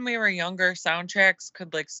like when we were younger, soundtracks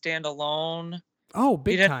could like stand alone. Oh,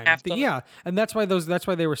 big didn't time! have to- Yeah, and that's why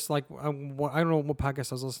they were like I don't know what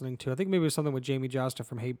podcast I was listening to. I think maybe it was something with Jamie Josta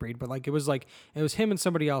from Hatebreed, but like it was him and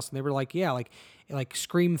somebody else, and they were like, yeah, like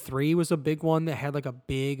Scream 3 was a big one that had like a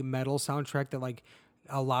big metal soundtrack that like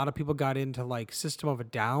a lot of people got into like System of a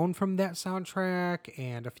Down from that soundtrack,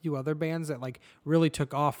 and a few other bands that like really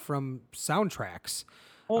took off from soundtracks.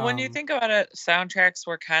 Well, when you think about it, soundtracks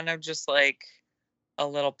were kind of just like a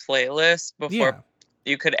little playlist before Yeah.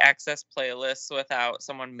 you could access playlists without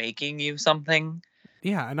someone making you something.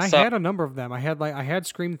 Yeah, and I had a number of them. I had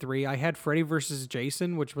Scream 3, I had Freddy versus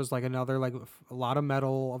Jason, which was like another like a lot of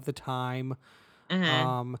metal of the time.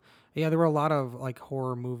 Mhm. Yeah, there were a lot of like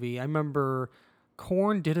horror movie. I remember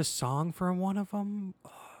Korn did a song for one of them.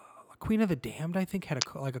 Queen of the Damned, I think, had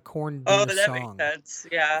a Korn Oh, did a that makes song sense.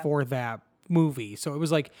 Yeah. for that movie. So it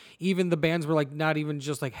was like even the bands were like not even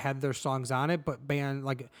just like had their songs on it, but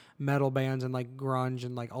like metal bands and like grunge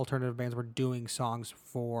and like alternative bands were doing songs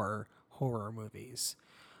for horror movies.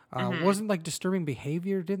 Mhm. Wasn't like Disturbing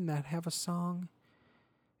Behavior? Didn't that have a song?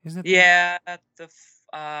 Isn't it the Yeah,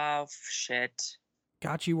 shit.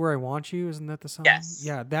 Got You Where I Want You? Isn't that the song? Yes.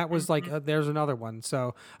 Yeah, that was like Mhm. there's another one.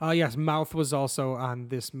 So yes, Mouth was also on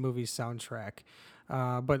this movie's soundtrack.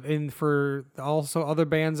 But in for also other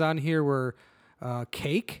bands on here were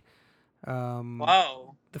Cake, um,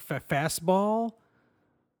 Whoa. the Fastball.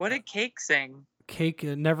 What did Cake sing? Cake,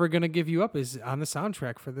 Never Gonna Give You Up is on the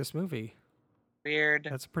soundtrack for this movie. Weird.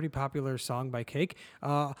 That's a pretty popular song by Cake.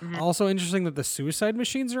 Mhm. Also interesting that the Suicide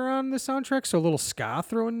Machines are on the soundtrack, so a little ska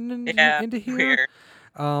thrown Yeah, into here. weird.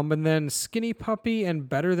 And then Skinny Puppy and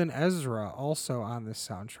Better Than Ezra also on this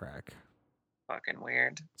soundtrack. Fucking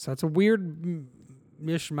weird. So it's a weird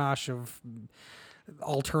mishmash of Very weird.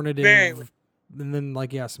 alternative, and then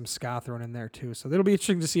like some ska thrown in there too. So it'll be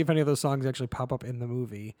interesting to see if any of those songs actually pop up in the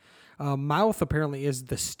movie. Mouth apparently is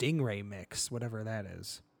the Stingray mix, whatever that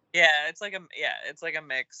is. Yeah, it's like a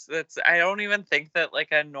mix. I don't even think that like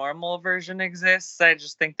a normal version exists. I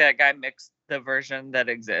just think that guy mixed the version that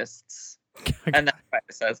exists. And that's why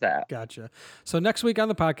it says that. Gotcha. So next week on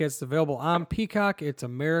the podcast, it's available on Peacock. It's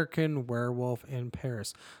American Werewolf in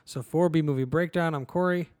Paris. So for B Movie Breakdown, I'm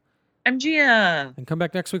Corey. I'm Gia. And come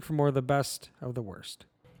back next week for more of the best of the worst.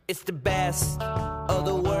 It's the best of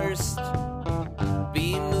the worst.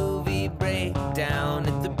 B movie.